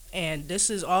 and this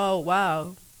is all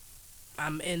while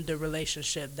I'm in the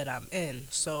relationship that I'm in.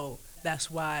 So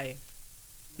that's why,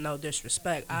 no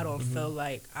disrespect, I don't feel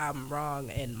like I'm wrong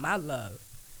in my love.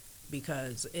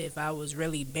 Because if I was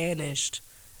really banished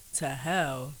to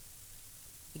hell,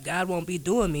 God won't be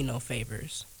doing me no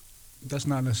favors. That's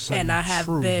not necessarily And I have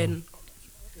true, been...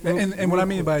 though. And what I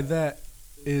mean by that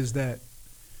is that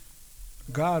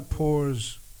God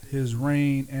pours his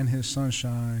rain and his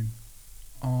sunshine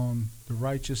on the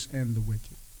righteous and the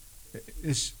wicked.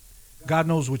 It's God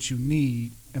knows what you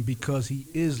need, and because he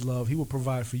is love, he will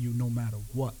provide for you no matter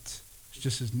what. It's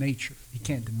just his nature. He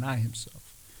can't deny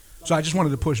himself. So I just wanted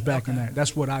to push back on that.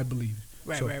 That's what I believe.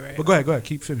 Right. But go ahead,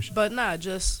 keep finishing. But nah,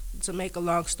 just to make a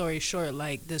long story short,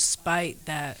 like, despite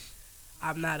that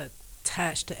I'm not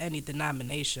attached to any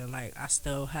denomination, like, I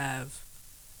still have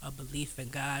a belief in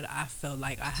God. I feel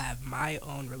like I have my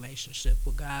own relationship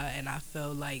with God, and I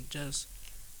feel like just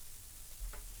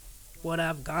what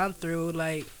I've gone through,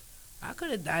 like, I could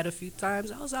have died a few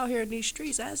times. I was out here in these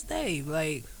streets as Dave.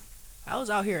 Like, I was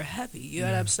out here heavy. You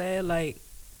know what I'm saying? Like,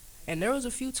 and there was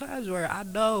a few times where I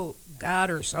know God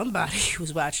or somebody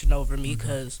was watching over me,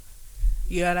 because,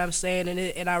 you know what I'm saying?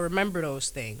 And I remember those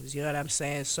things. You know what I'm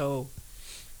saying? So,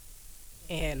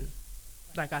 and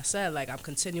like I said, like I'm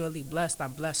continually blessed.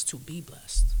 I'm blessed to be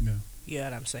blessed. Yeah. You know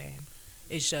what I'm saying?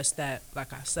 It's just that,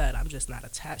 like I said, I'm just not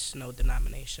attached to no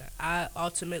denomination. I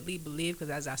ultimately believe, because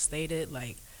as I stated,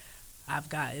 like I've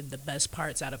gotten the best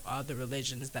parts out of all the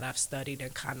religions that I've studied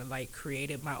and kind of like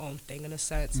created my own thing in a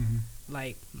sense. Mm-hmm.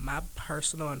 Like my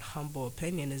personal and humble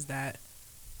opinion is that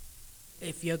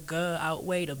if your good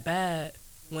outweigh the bad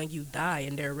when you die,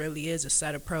 and there really is a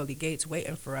set of pearly gates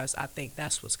waiting for us, I think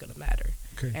that's what's gonna matter.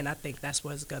 Okay. And I think that's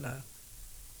what's gonna.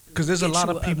 Because there's a Get lot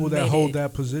you of people that hold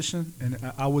admitted. that position,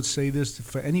 and I would say this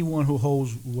for anyone who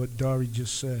holds what Dari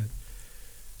just said.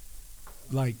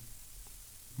 Like,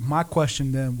 my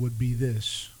question then would be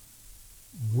this: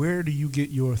 where do you get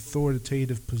your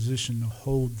authoritative position to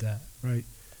hold that? Right?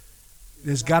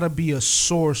 There's got to be a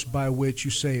source by which you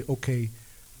say, okay,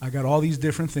 I got all these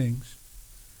different things.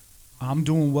 I'm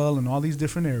doing well in all these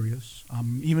different areas.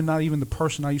 I'm not even the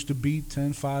person I used to be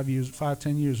 10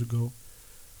 years ago.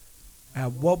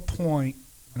 At what point,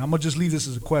 and I'm going to just leave this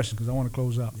as a question because I want to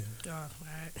close out.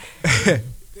 Alright.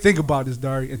 Think about this,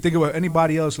 Dari, and think about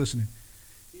anybody else listening.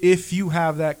 If you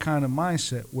have that kind of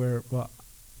mindset where, well,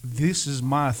 this is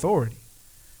my authority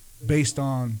based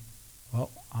on,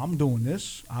 well, I'm doing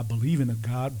this. I believe in a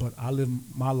God, but I live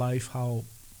my life how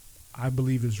I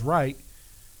believe is right.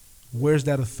 Where's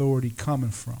that authority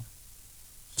coming from?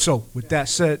 So, with that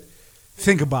said,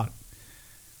 think about it.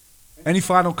 Any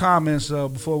final comments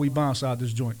before we bounce out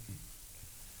this joint?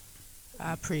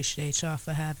 I appreciate y'all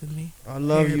for having me. I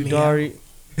love Hear you, me Dari.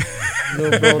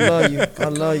 Little bro, love you. I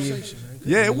love you.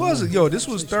 Yeah, it was. Yo, this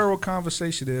was thorough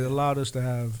conversation. It allowed us to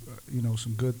have,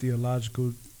 some good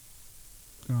theological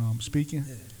speaking.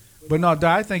 But no,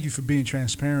 Di, I thank you for being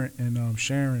transparent and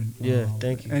sharing. Yeah,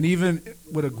 thank you. And even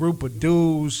with a group of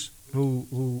dudes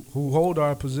who hold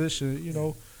our position,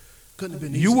 Couldn't have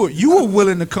been you were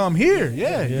willing to come here.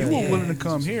 Yeah, Yeah. you were willing to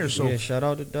come here. So Yeah, shout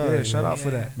out to Dari. yeah, shout man. out for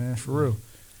that, man, for real.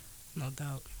 No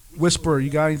doubt. Whisper, you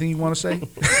got anything you want to say?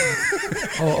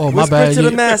 Oh, my Whisper bad. to the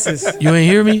You, masses. you ain't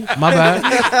hear me? My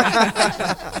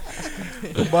bad.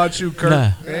 What about you, Kurt?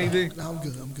 Nah. Anything? No, I'm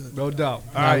good. No doubt.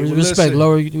 All Nah, right, well, respect, listen.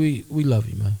 Laura. We love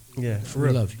you, man. Yeah. For We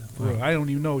real. love you. For real. I don't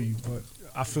even know you, but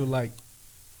I feel like,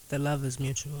 The love is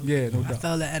mutual. yeah, no I doubt.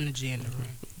 felt the energy in the room.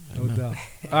 No doubt.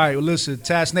 All right, well, listen,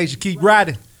 Task Nation, keep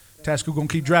riding. Task Crew gonna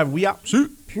keep driving. We out. See.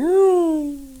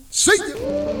 See ya.